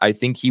otherwise, I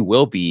think he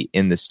will be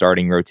in the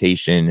starting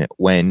rotation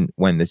when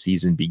the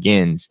season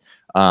begins.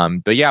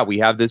 But yeah, we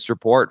have this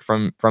report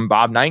from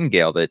Bob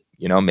Nightingale that,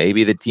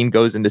 maybe the team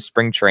goes into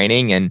spring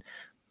training, and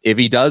if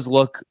he does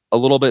look a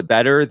little bit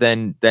better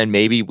than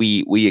maybe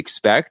we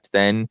expect,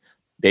 then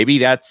maybe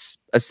that's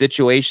a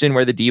situation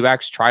where the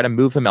D-backs try to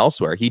move him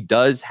elsewhere. He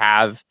does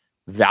have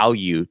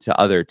value to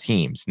other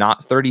teams,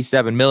 not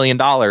 $37 million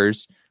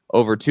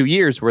over 2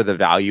 years worth of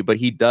value, but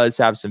he does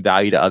have some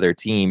value to other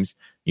teams.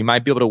 You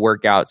might be able to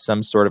work out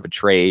some sort of a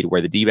trade where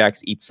the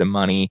D-backs eat some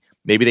money.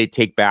 Maybe they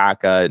take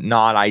back a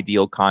not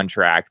ideal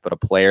contract, but a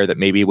player that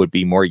maybe would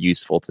be more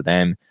useful to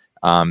them.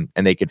 And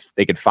they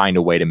could find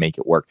a way to make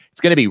it work.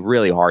 It's going to be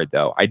really hard,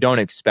 though. I don't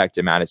expect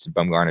a Madison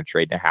Bumgarner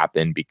trade to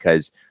happen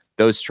because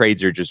those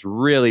trades are just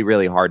really,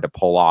 really hard to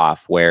pull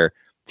off, where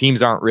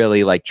teams aren't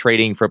really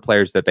trading for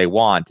players that they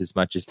want as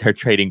much as they're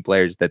trading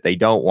players that they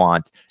don't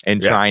want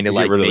and trying to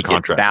make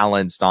it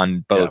balanced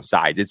on both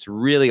sides. It's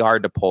really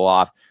hard to pull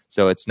off.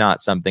 So it's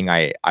not something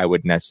I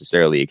would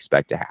necessarily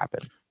expect to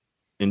happen.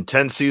 In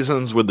 10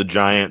 seasons with the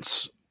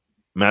Giants,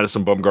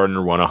 Madison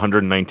Bumgarner won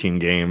 119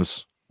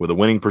 games with a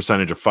winning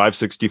percentage of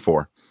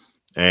 .564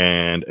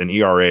 and an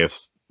ERA of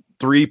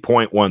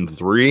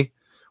 3.13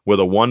 with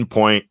a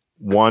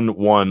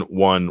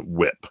 1.111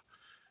 whip.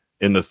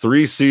 In the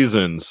 3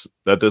 seasons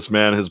that this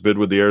man has been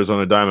with the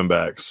Arizona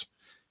Diamondbacks,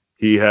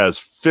 he has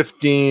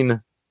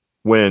 15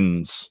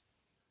 wins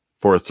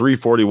for a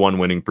 341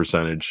 winning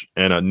percentage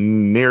and a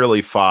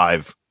nearly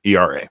 5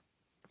 ERA,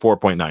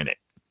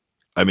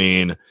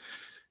 4.98.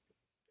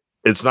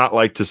 It's not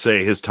like to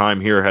say his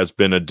time here has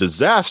been a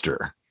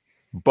disaster,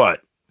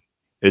 but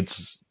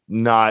it's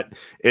not.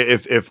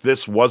 If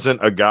this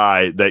wasn't a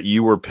guy that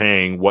you were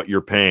paying what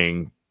you're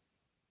paying,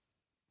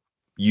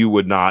 you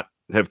would not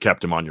have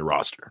kept him on your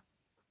roster.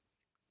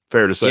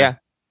 Fair to say.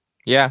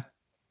 Yeah,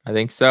 I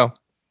think so.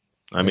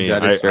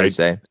 That is fair to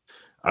say.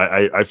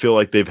 I feel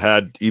like they've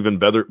had even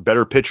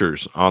better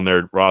pitchers on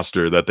their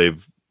roster that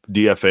they've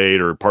DFA'd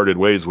or parted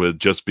ways with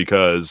just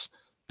because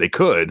they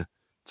could.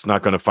 It's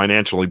not going to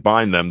financially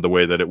bind them the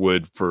way that it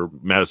would for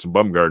Madison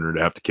Bumgarner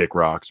to have to kick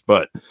rocks.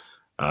 But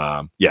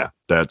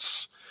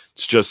it's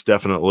just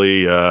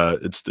definitely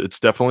it's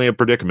definitely a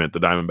predicament the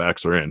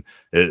Diamondbacks are in.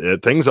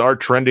 Things are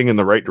trending in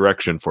the right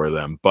direction for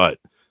them, but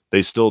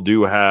they still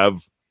do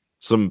have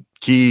some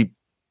key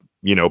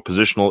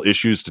positional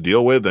issues to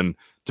deal with. And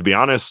to be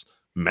honest,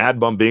 Mad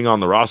Bum being on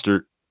the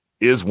roster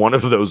is one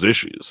of those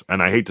issues.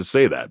 And I hate to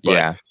say that,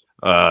 but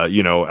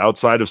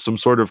outside of some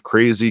sort of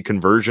crazy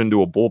conversion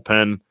to a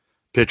bullpen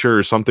pitcher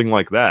or something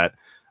like that,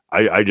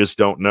 I just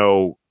don't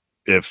know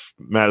if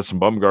Madison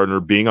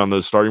Bumgarner being on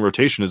the starting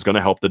rotation is going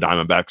to help the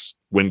Diamondbacks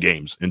win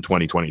games in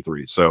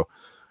 2023. So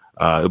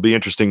it'll be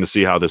interesting to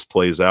see how this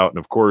plays out. And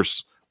of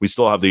course, we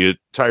still have the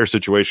entire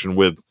situation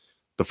with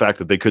the fact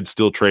that they could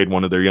still trade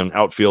one of their young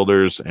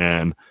outfielders,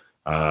 and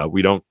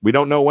we don't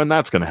know when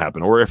that's going to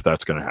happen or if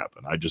that's going to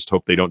happen. I just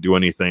hope they don't do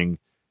anything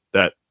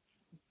that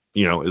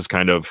is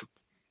kind of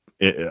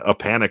a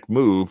panic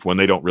move when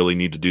they don't really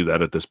need to do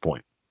that at this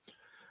point.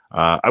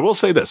 I will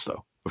say this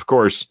though, of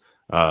course,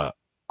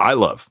 I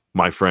love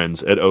my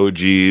friends at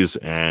OG's,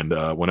 and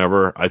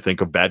whenever I think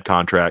of bad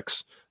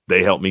contracts,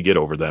 they help me get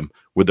over them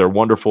with their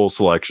wonderful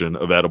selection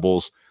of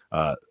edibles.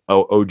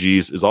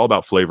 OG's is all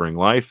about flavoring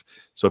life.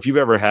 So if you've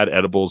ever had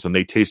edibles and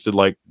they tasted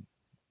like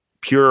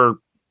pure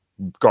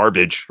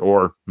garbage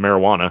or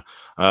marijuana,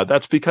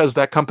 that's because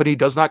that company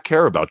does not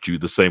care about you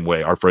the same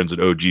way our friends at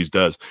OG's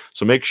does.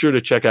 So make sure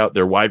to check out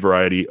their wide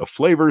variety of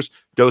flavors,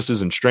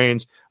 doses, and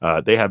strains.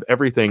 They have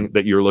everything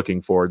that you're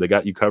looking for. They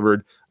got you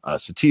covered.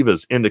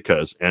 Sativas,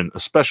 indicas, and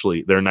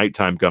especially their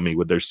nighttime gummy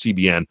with their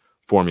CBN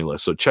formula.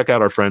 So check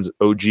out our friends at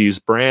OG's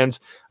brands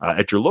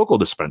at your local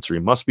dispensary.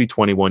 Must be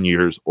 21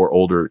 years or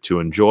older to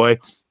enjoy.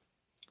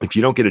 If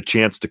you don't get a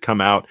chance to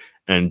come out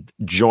and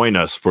join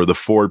us for the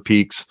Four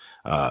Peaks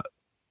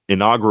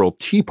inaugural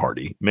tea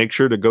party, make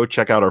sure to go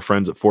check out our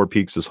friends at Four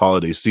Peaks this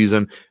holiday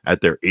season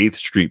at their 8th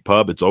Street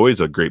Pub. It's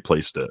always a great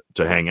place to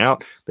hang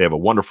out. They have a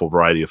wonderful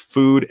variety of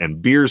food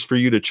and beers for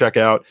you to check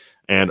out.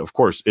 And of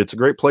course, it's a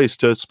great place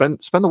to spend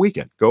the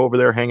weekend. Go over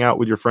there, hang out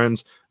with your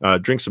friends,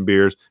 drink some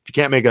beers. If you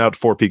can't make it out to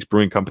Four Peaks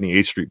Brewing Company,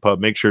 8th Street Pub,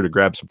 make sure to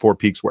grab some Four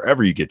Peaks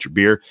wherever you get your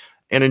beer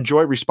and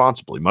enjoy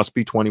responsibly. Must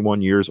be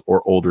 21 years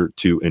or older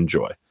to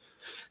enjoy.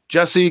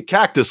 Jesse,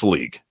 Cactus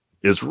League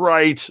is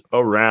right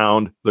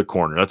around the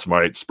corner. That's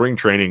right. Spring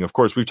training. Of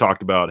course, we've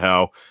talked about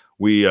how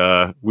we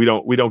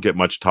don't get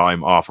much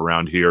time off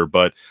around here,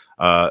 but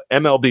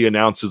MLB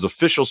announces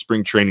official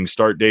spring training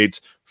start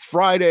dates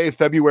Friday,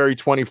 February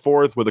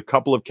 24th, with a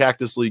couple of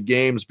Cactus League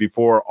games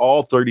before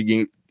all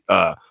 30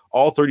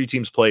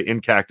 teams play in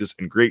Cactus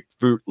and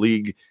Grapefruit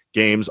League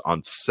games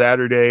on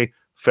Saturday,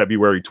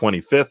 February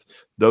 25th.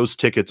 Those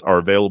tickets are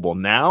available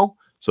now.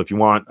 So if you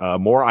want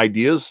more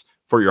ideas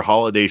for your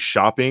holiday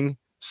shopping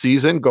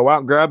season, go out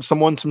and grab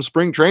some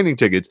spring training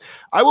tickets.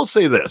 I will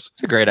say this.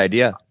 It's a great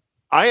idea.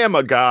 I am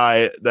a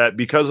guy that,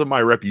 because of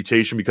my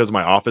reputation, because of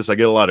my office, I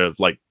get a lot of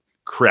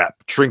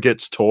crap,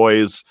 trinkets,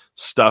 toys,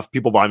 stuff.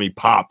 People buy me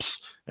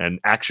pops and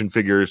action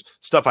figures,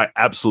 stuff I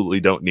absolutely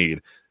don't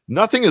need.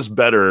 Nothing is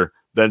better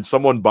than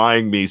someone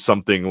buying me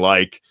something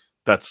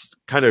that's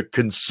kind of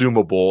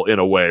consumable in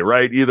a way,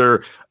 right?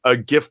 Either a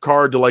gift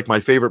card to my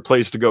favorite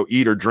place to go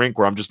eat or drink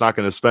where I'm just not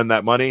going to spend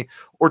that money,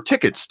 or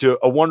tickets to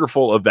a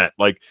wonderful event.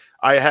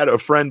 I had a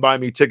friend buy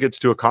me tickets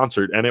to a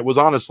concert, and it was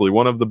honestly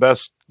one of the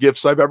best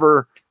gifts I've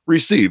ever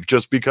received,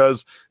 just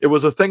because it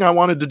was a thing I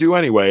wanted to do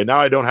anyway. Now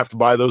I don't have to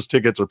buy those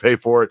tickets or pay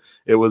for it.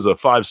 It was a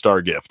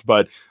 5-star gift.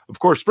 But of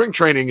course, spring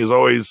training is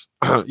always,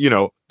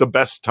 the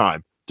best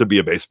time to be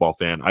a baseball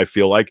fan. I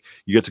feel like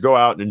you get to go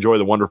out and enjoy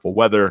the wonderful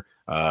weather,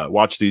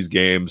 watch these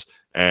games,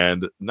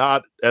 and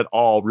not at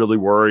all really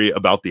worry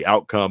about the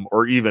outcome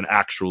or even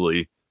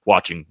actually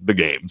watching the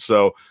game.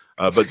 So,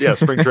 but yeah,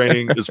 spring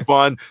training is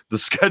fun. The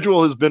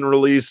schedule has been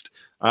released.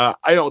 I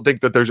don't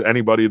think that there's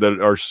anybody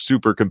that are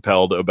super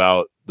compelled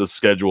about the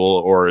schedule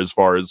or as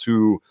far as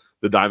who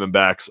the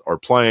Diamondbacks are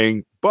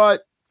playing,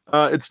 but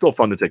it's still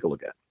fun to take a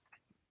look at.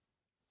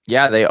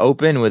 Yeah, they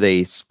open with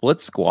a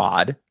split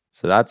squad,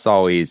 so that's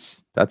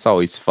always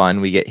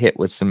fun. We get hit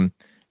with some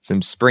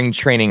spring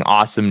training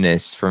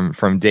awesomeness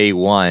from day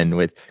one.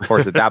 With, of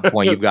course, at that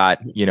point you've got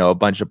a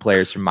bunch of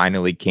players from minor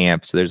league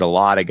camp, so there's a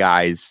lot of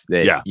guys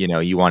that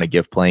you want to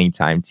give playing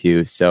time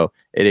to. So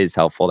it is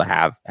helpful to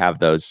have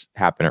those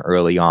happen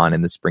early on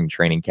in the spring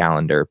training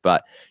calendar.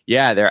 But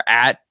yeah, they're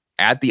at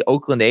the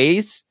Oakland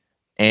A's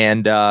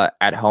and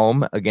at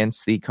home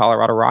against the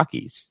Colorado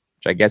Rockies,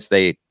 which I guess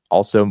they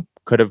also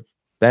could have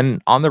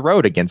been on the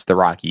road against the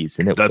Rockies,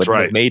 and it wouldn't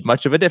have made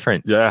much of a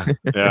difference. Yeah.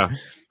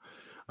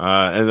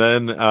 And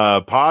then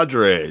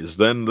Padres.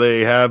 Then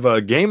they have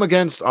a game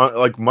against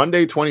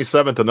Monday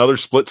 27th, another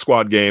split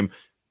squad game.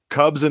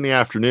 Cubs in the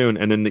afternoon,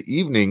 and in the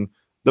evening,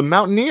 the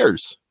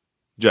Mountaineers.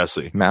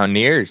 Jesse, the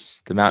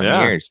Mountaineers.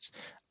 Yeah.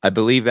 I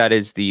believe that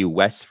is the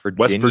West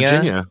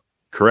Virginia.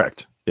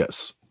 Correct.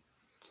 Yes,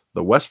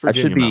 the West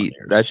Virginia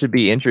Mountaineers. That should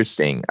be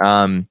interesting.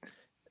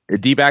 The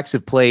D-backs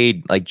have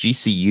played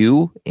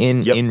GCU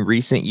in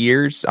recent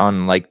years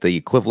on the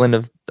equivalent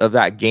of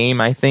that game.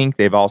 I think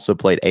they've also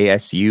played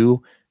ASU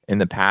in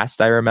the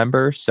past, I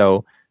remember.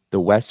 So the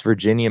West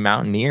Virginia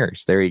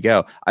Mountaineers, there you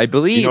go. I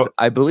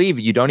believe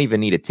you don't even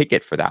need a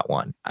ticket for that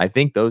one. I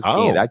think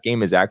that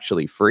game is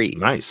actually free.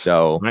 Nice.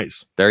 So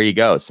nice. There you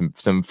go.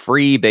 Some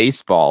free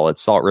baseball at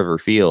Salt River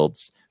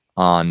Fields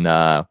on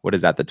what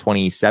is that, the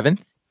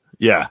 27th?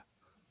 Yeah.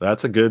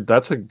 That's a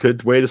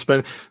good way to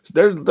spend.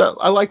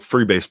 I like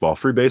free baseball.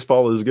 Free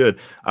baseball is good.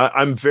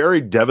 I'm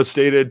very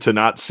devastated to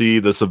not see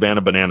the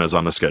Savannah Bananas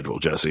on the schedule,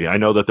 Jesse. I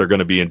know that they're going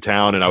to be in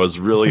town, and I was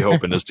really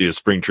hoping to see a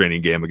spring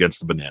training game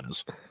against the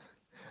Bananas.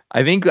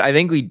 I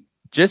think we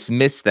just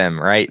missed them,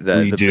 right?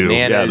 We do.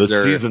 Bananas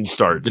the season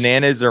starts.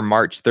 Bananas are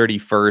March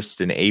 31st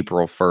and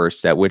April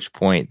 1st, at which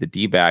point the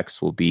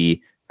D-backs will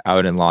be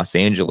out in Los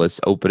Angeles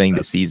opening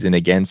the season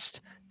against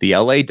the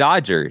LA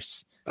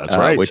Dodgers. That's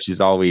right. Which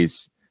is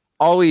always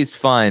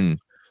fun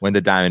when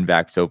the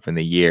Diamondbacks open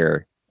the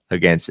year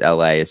against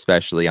LA,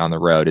 especially on the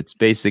road. It's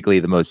basically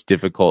the most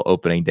difficult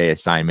opening day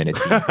assignment a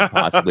team could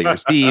possibly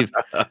receive.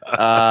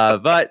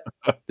 But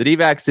the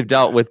D-backs have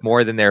dealt with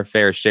more than their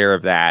fair share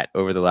of that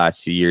over the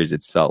last few years,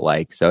 it's felt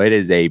like. So it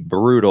is a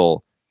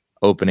brutal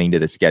opening to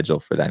the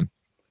schedule for them.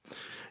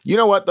 You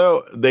know what,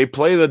 though? They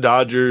play the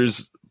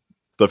Dodgers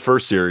the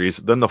first series.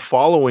 Then the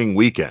following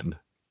weekend,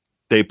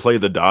 they play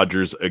the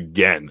Dodgers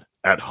again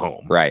at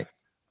home. Right.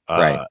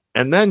 Right.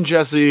 And then,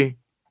 Jesse,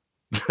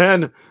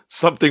 then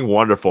something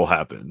wonderful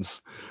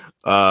happens.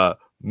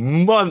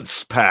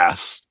 Months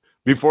pass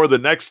before the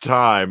next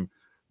time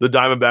the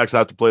Diamondbacks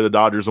have to play the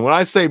Dodgers. And when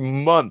I say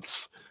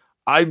months,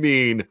 I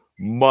mean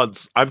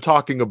months. I'm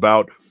talking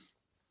about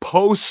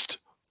post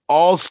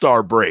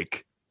All-Star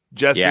break,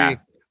 Jesse. Yeah.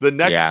 The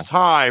next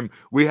time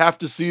we have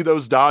to see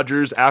those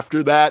Dodgers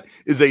after that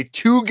is a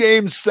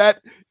 2-game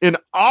set in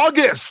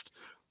August.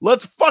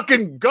 Let's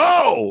fucking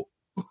go.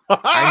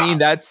 I mean,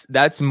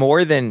 that's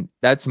more than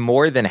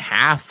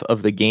half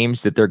of the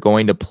games that they're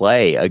going to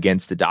play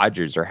against the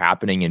Dodgers are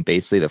happening in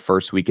basically the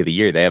first week of the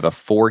year. They have a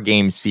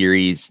 4-game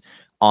series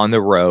on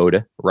the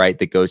road, right,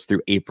 that goes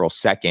through April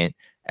 2nd.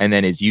 And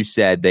then, as you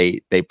said, they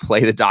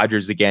play the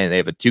Dodgers again. They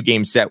have a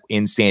 2-game set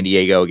in San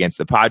Diego against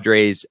the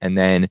Padres, and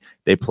then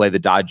they play the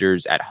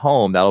Dodgers at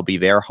home. That'll be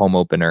their home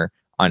opener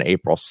on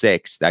April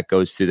 6th. That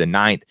goes through the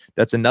 9th.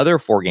 That's another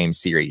 4-game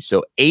series.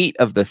 So 8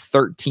 of the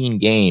 13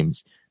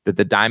 games that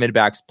the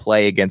Diamondbacks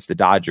play against the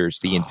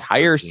Dodgers the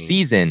entire 13.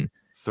 season.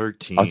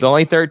 13. It's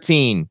only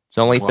 13. It's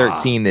only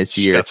 13 this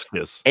year.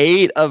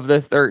 8 of the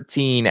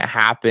 13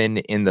 happen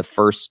in the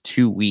first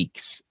 2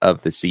 weeks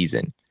of the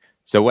season.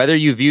 So whether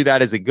you view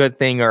that as a good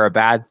thing or a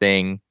bad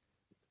thing,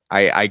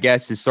 I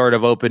guess is sort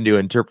of open to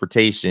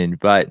interpretation,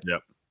 but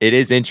it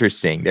is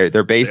interesting.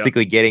 They're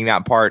basically getting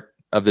that part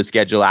of the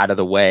schedule out of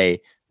the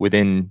way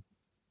within,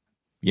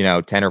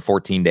 10 or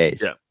 14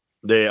 days. Yeah.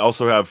 They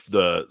also have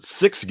the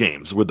 6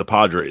 games with the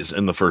Padres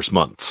in the first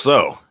month.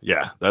 So,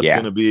 that's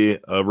going to be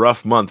a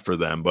rough month for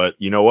them. But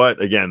you know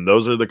what? Again,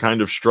 those are the kind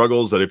of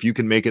struggles that if you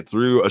can make it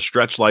through a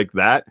stretch like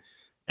that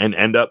and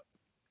end up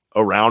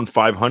around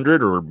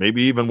 500 or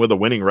maybe even with a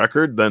winning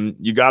record, then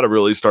you got to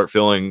really start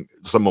feeling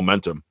some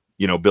momentum,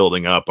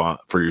 building up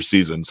for your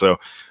season. So,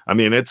 I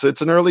mean, it's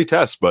an early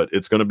test, but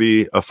it's going to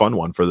be a fun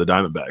one for the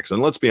Diamondbacks.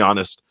 And let's be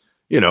honest,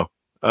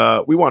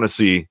 we want to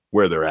see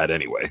where they're at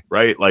anyway,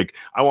 right? Like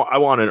I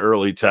want an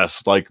early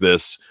test like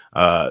this.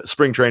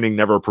 Spring training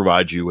never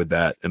provides you with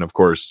that. And of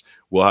course,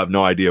 we'll have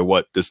no idea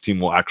what this team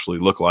will actually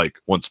look like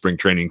once spring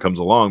training comes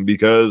along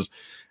because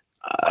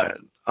I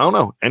don't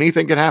know,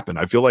 anything can happen.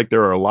 I feel like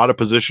there are a lot of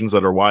positions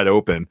that are wide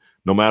open,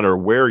 no matter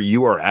where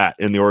you are at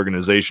in the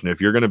organization.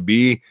 If you're going to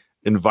be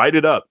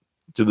invited up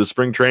to the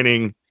spring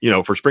training,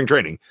 for spring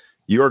training,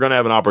 you are going to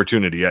have an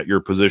opportunity at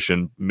your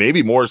position,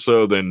 maybe more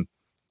so than,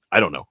 I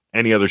don't know,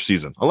 any other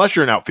season, unless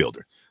you're an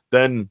outfielder.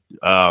 Then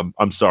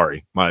I'm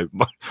sorry,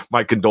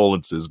 my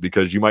condolences,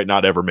 because you might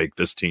not ever make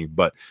this team.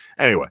 But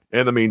anyway,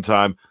 in the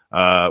meantime,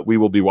 we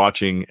will be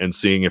watching and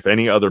seeing if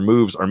any other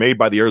moves are made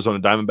by the Arizona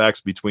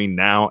Diamondbacks between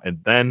now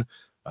and then,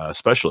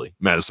 especially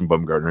Madison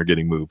Bumgarner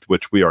getting moved,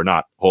 which we are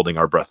not holding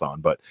our breath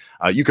on. But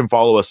you can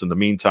follow us in the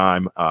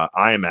meantime.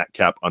 I am at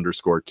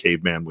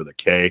Cap_Caveman with a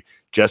K.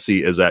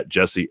 Jesse is at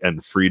Jesse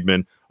N.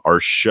 Friedman. Our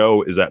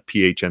show is at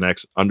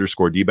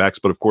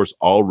PHNX_DBacks, but of course,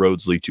 all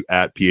roads lead to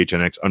at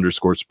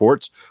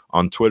PHNX_sports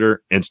on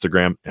Twitter,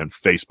 Instagram, and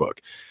Facebook.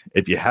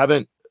 If you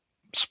haven't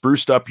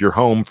spruced up your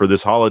home for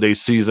this holiday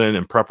season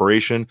in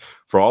preparation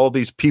for all of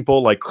these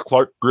people like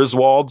Clark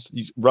Griswold,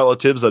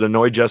 relatives that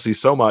annoy Jesse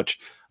so much,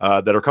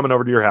 that are coming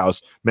over to your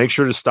house, make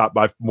sure to stop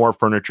by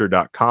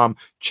morefurniture.com.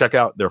 Check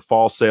out their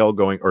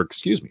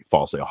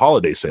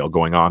holiday sale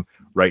going on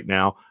right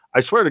now. I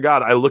swear to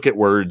God, I look at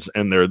words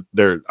and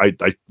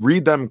I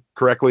read them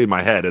correctly in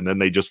my head and then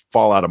they just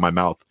fall out of my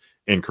mouth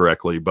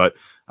incorrectly. But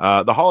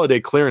the holiday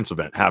clearance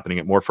event happening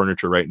at More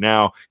Furniture right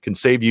now can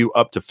save you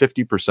up to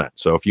 50%.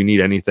 So if you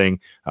need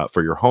anything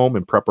for your home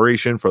in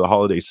preparation for the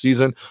holiday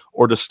season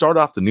or to start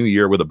off the new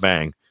year with a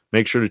bang,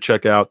 make sure to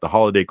check out the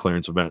holiday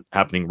clearance event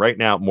happening right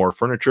now at More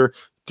Furniture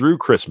through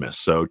Christmas.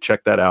 So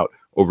check that out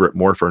over at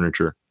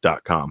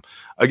morefurniture.com.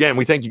 Again,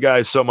 we thank you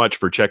guys so much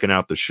for checking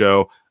out the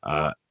show.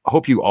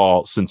 Hope you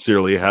all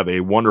sincerely have a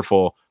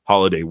wonderful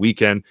holiday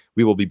weekend.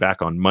 We will be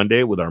back on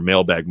Monday with our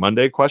Mailbag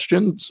Monday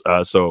questions.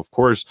 So, of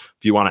course,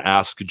 if you want to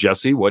ask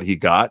Jesse what he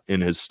got in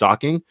his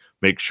stocking,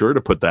 make sure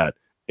to put that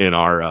in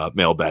our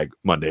Mailbag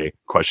Monday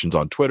questions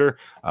on Twitter.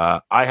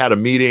 I had a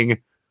meeting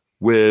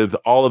with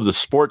all of the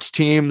sports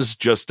teams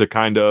just to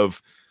kind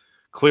of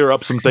clear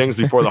up some things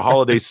before the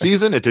holiday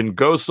season. It didn't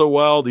go so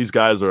well. These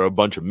guys are a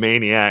bunch of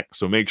maniacs,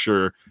 so make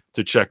sure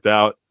to check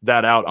that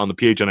out on the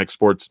PHNX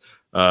Sports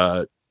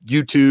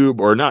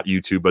YouTube, or not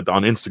YouTube, but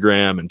on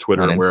Instagram and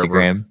Twitter, and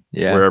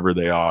wherever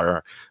they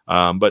are.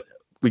 But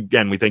we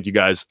thank you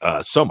guys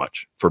so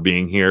much for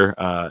being here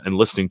and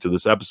listening to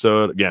this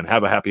episode. Again,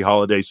 have a happy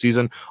holiday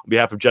season. On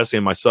behalf of Jesse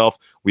and myself,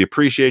 we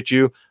appreciate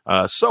you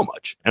so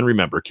much. And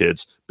remember,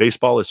 kids,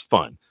 baseball is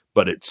fun,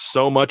 but it's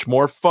so much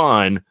more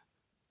fun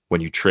when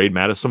you trade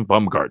Madison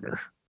Bumgarner.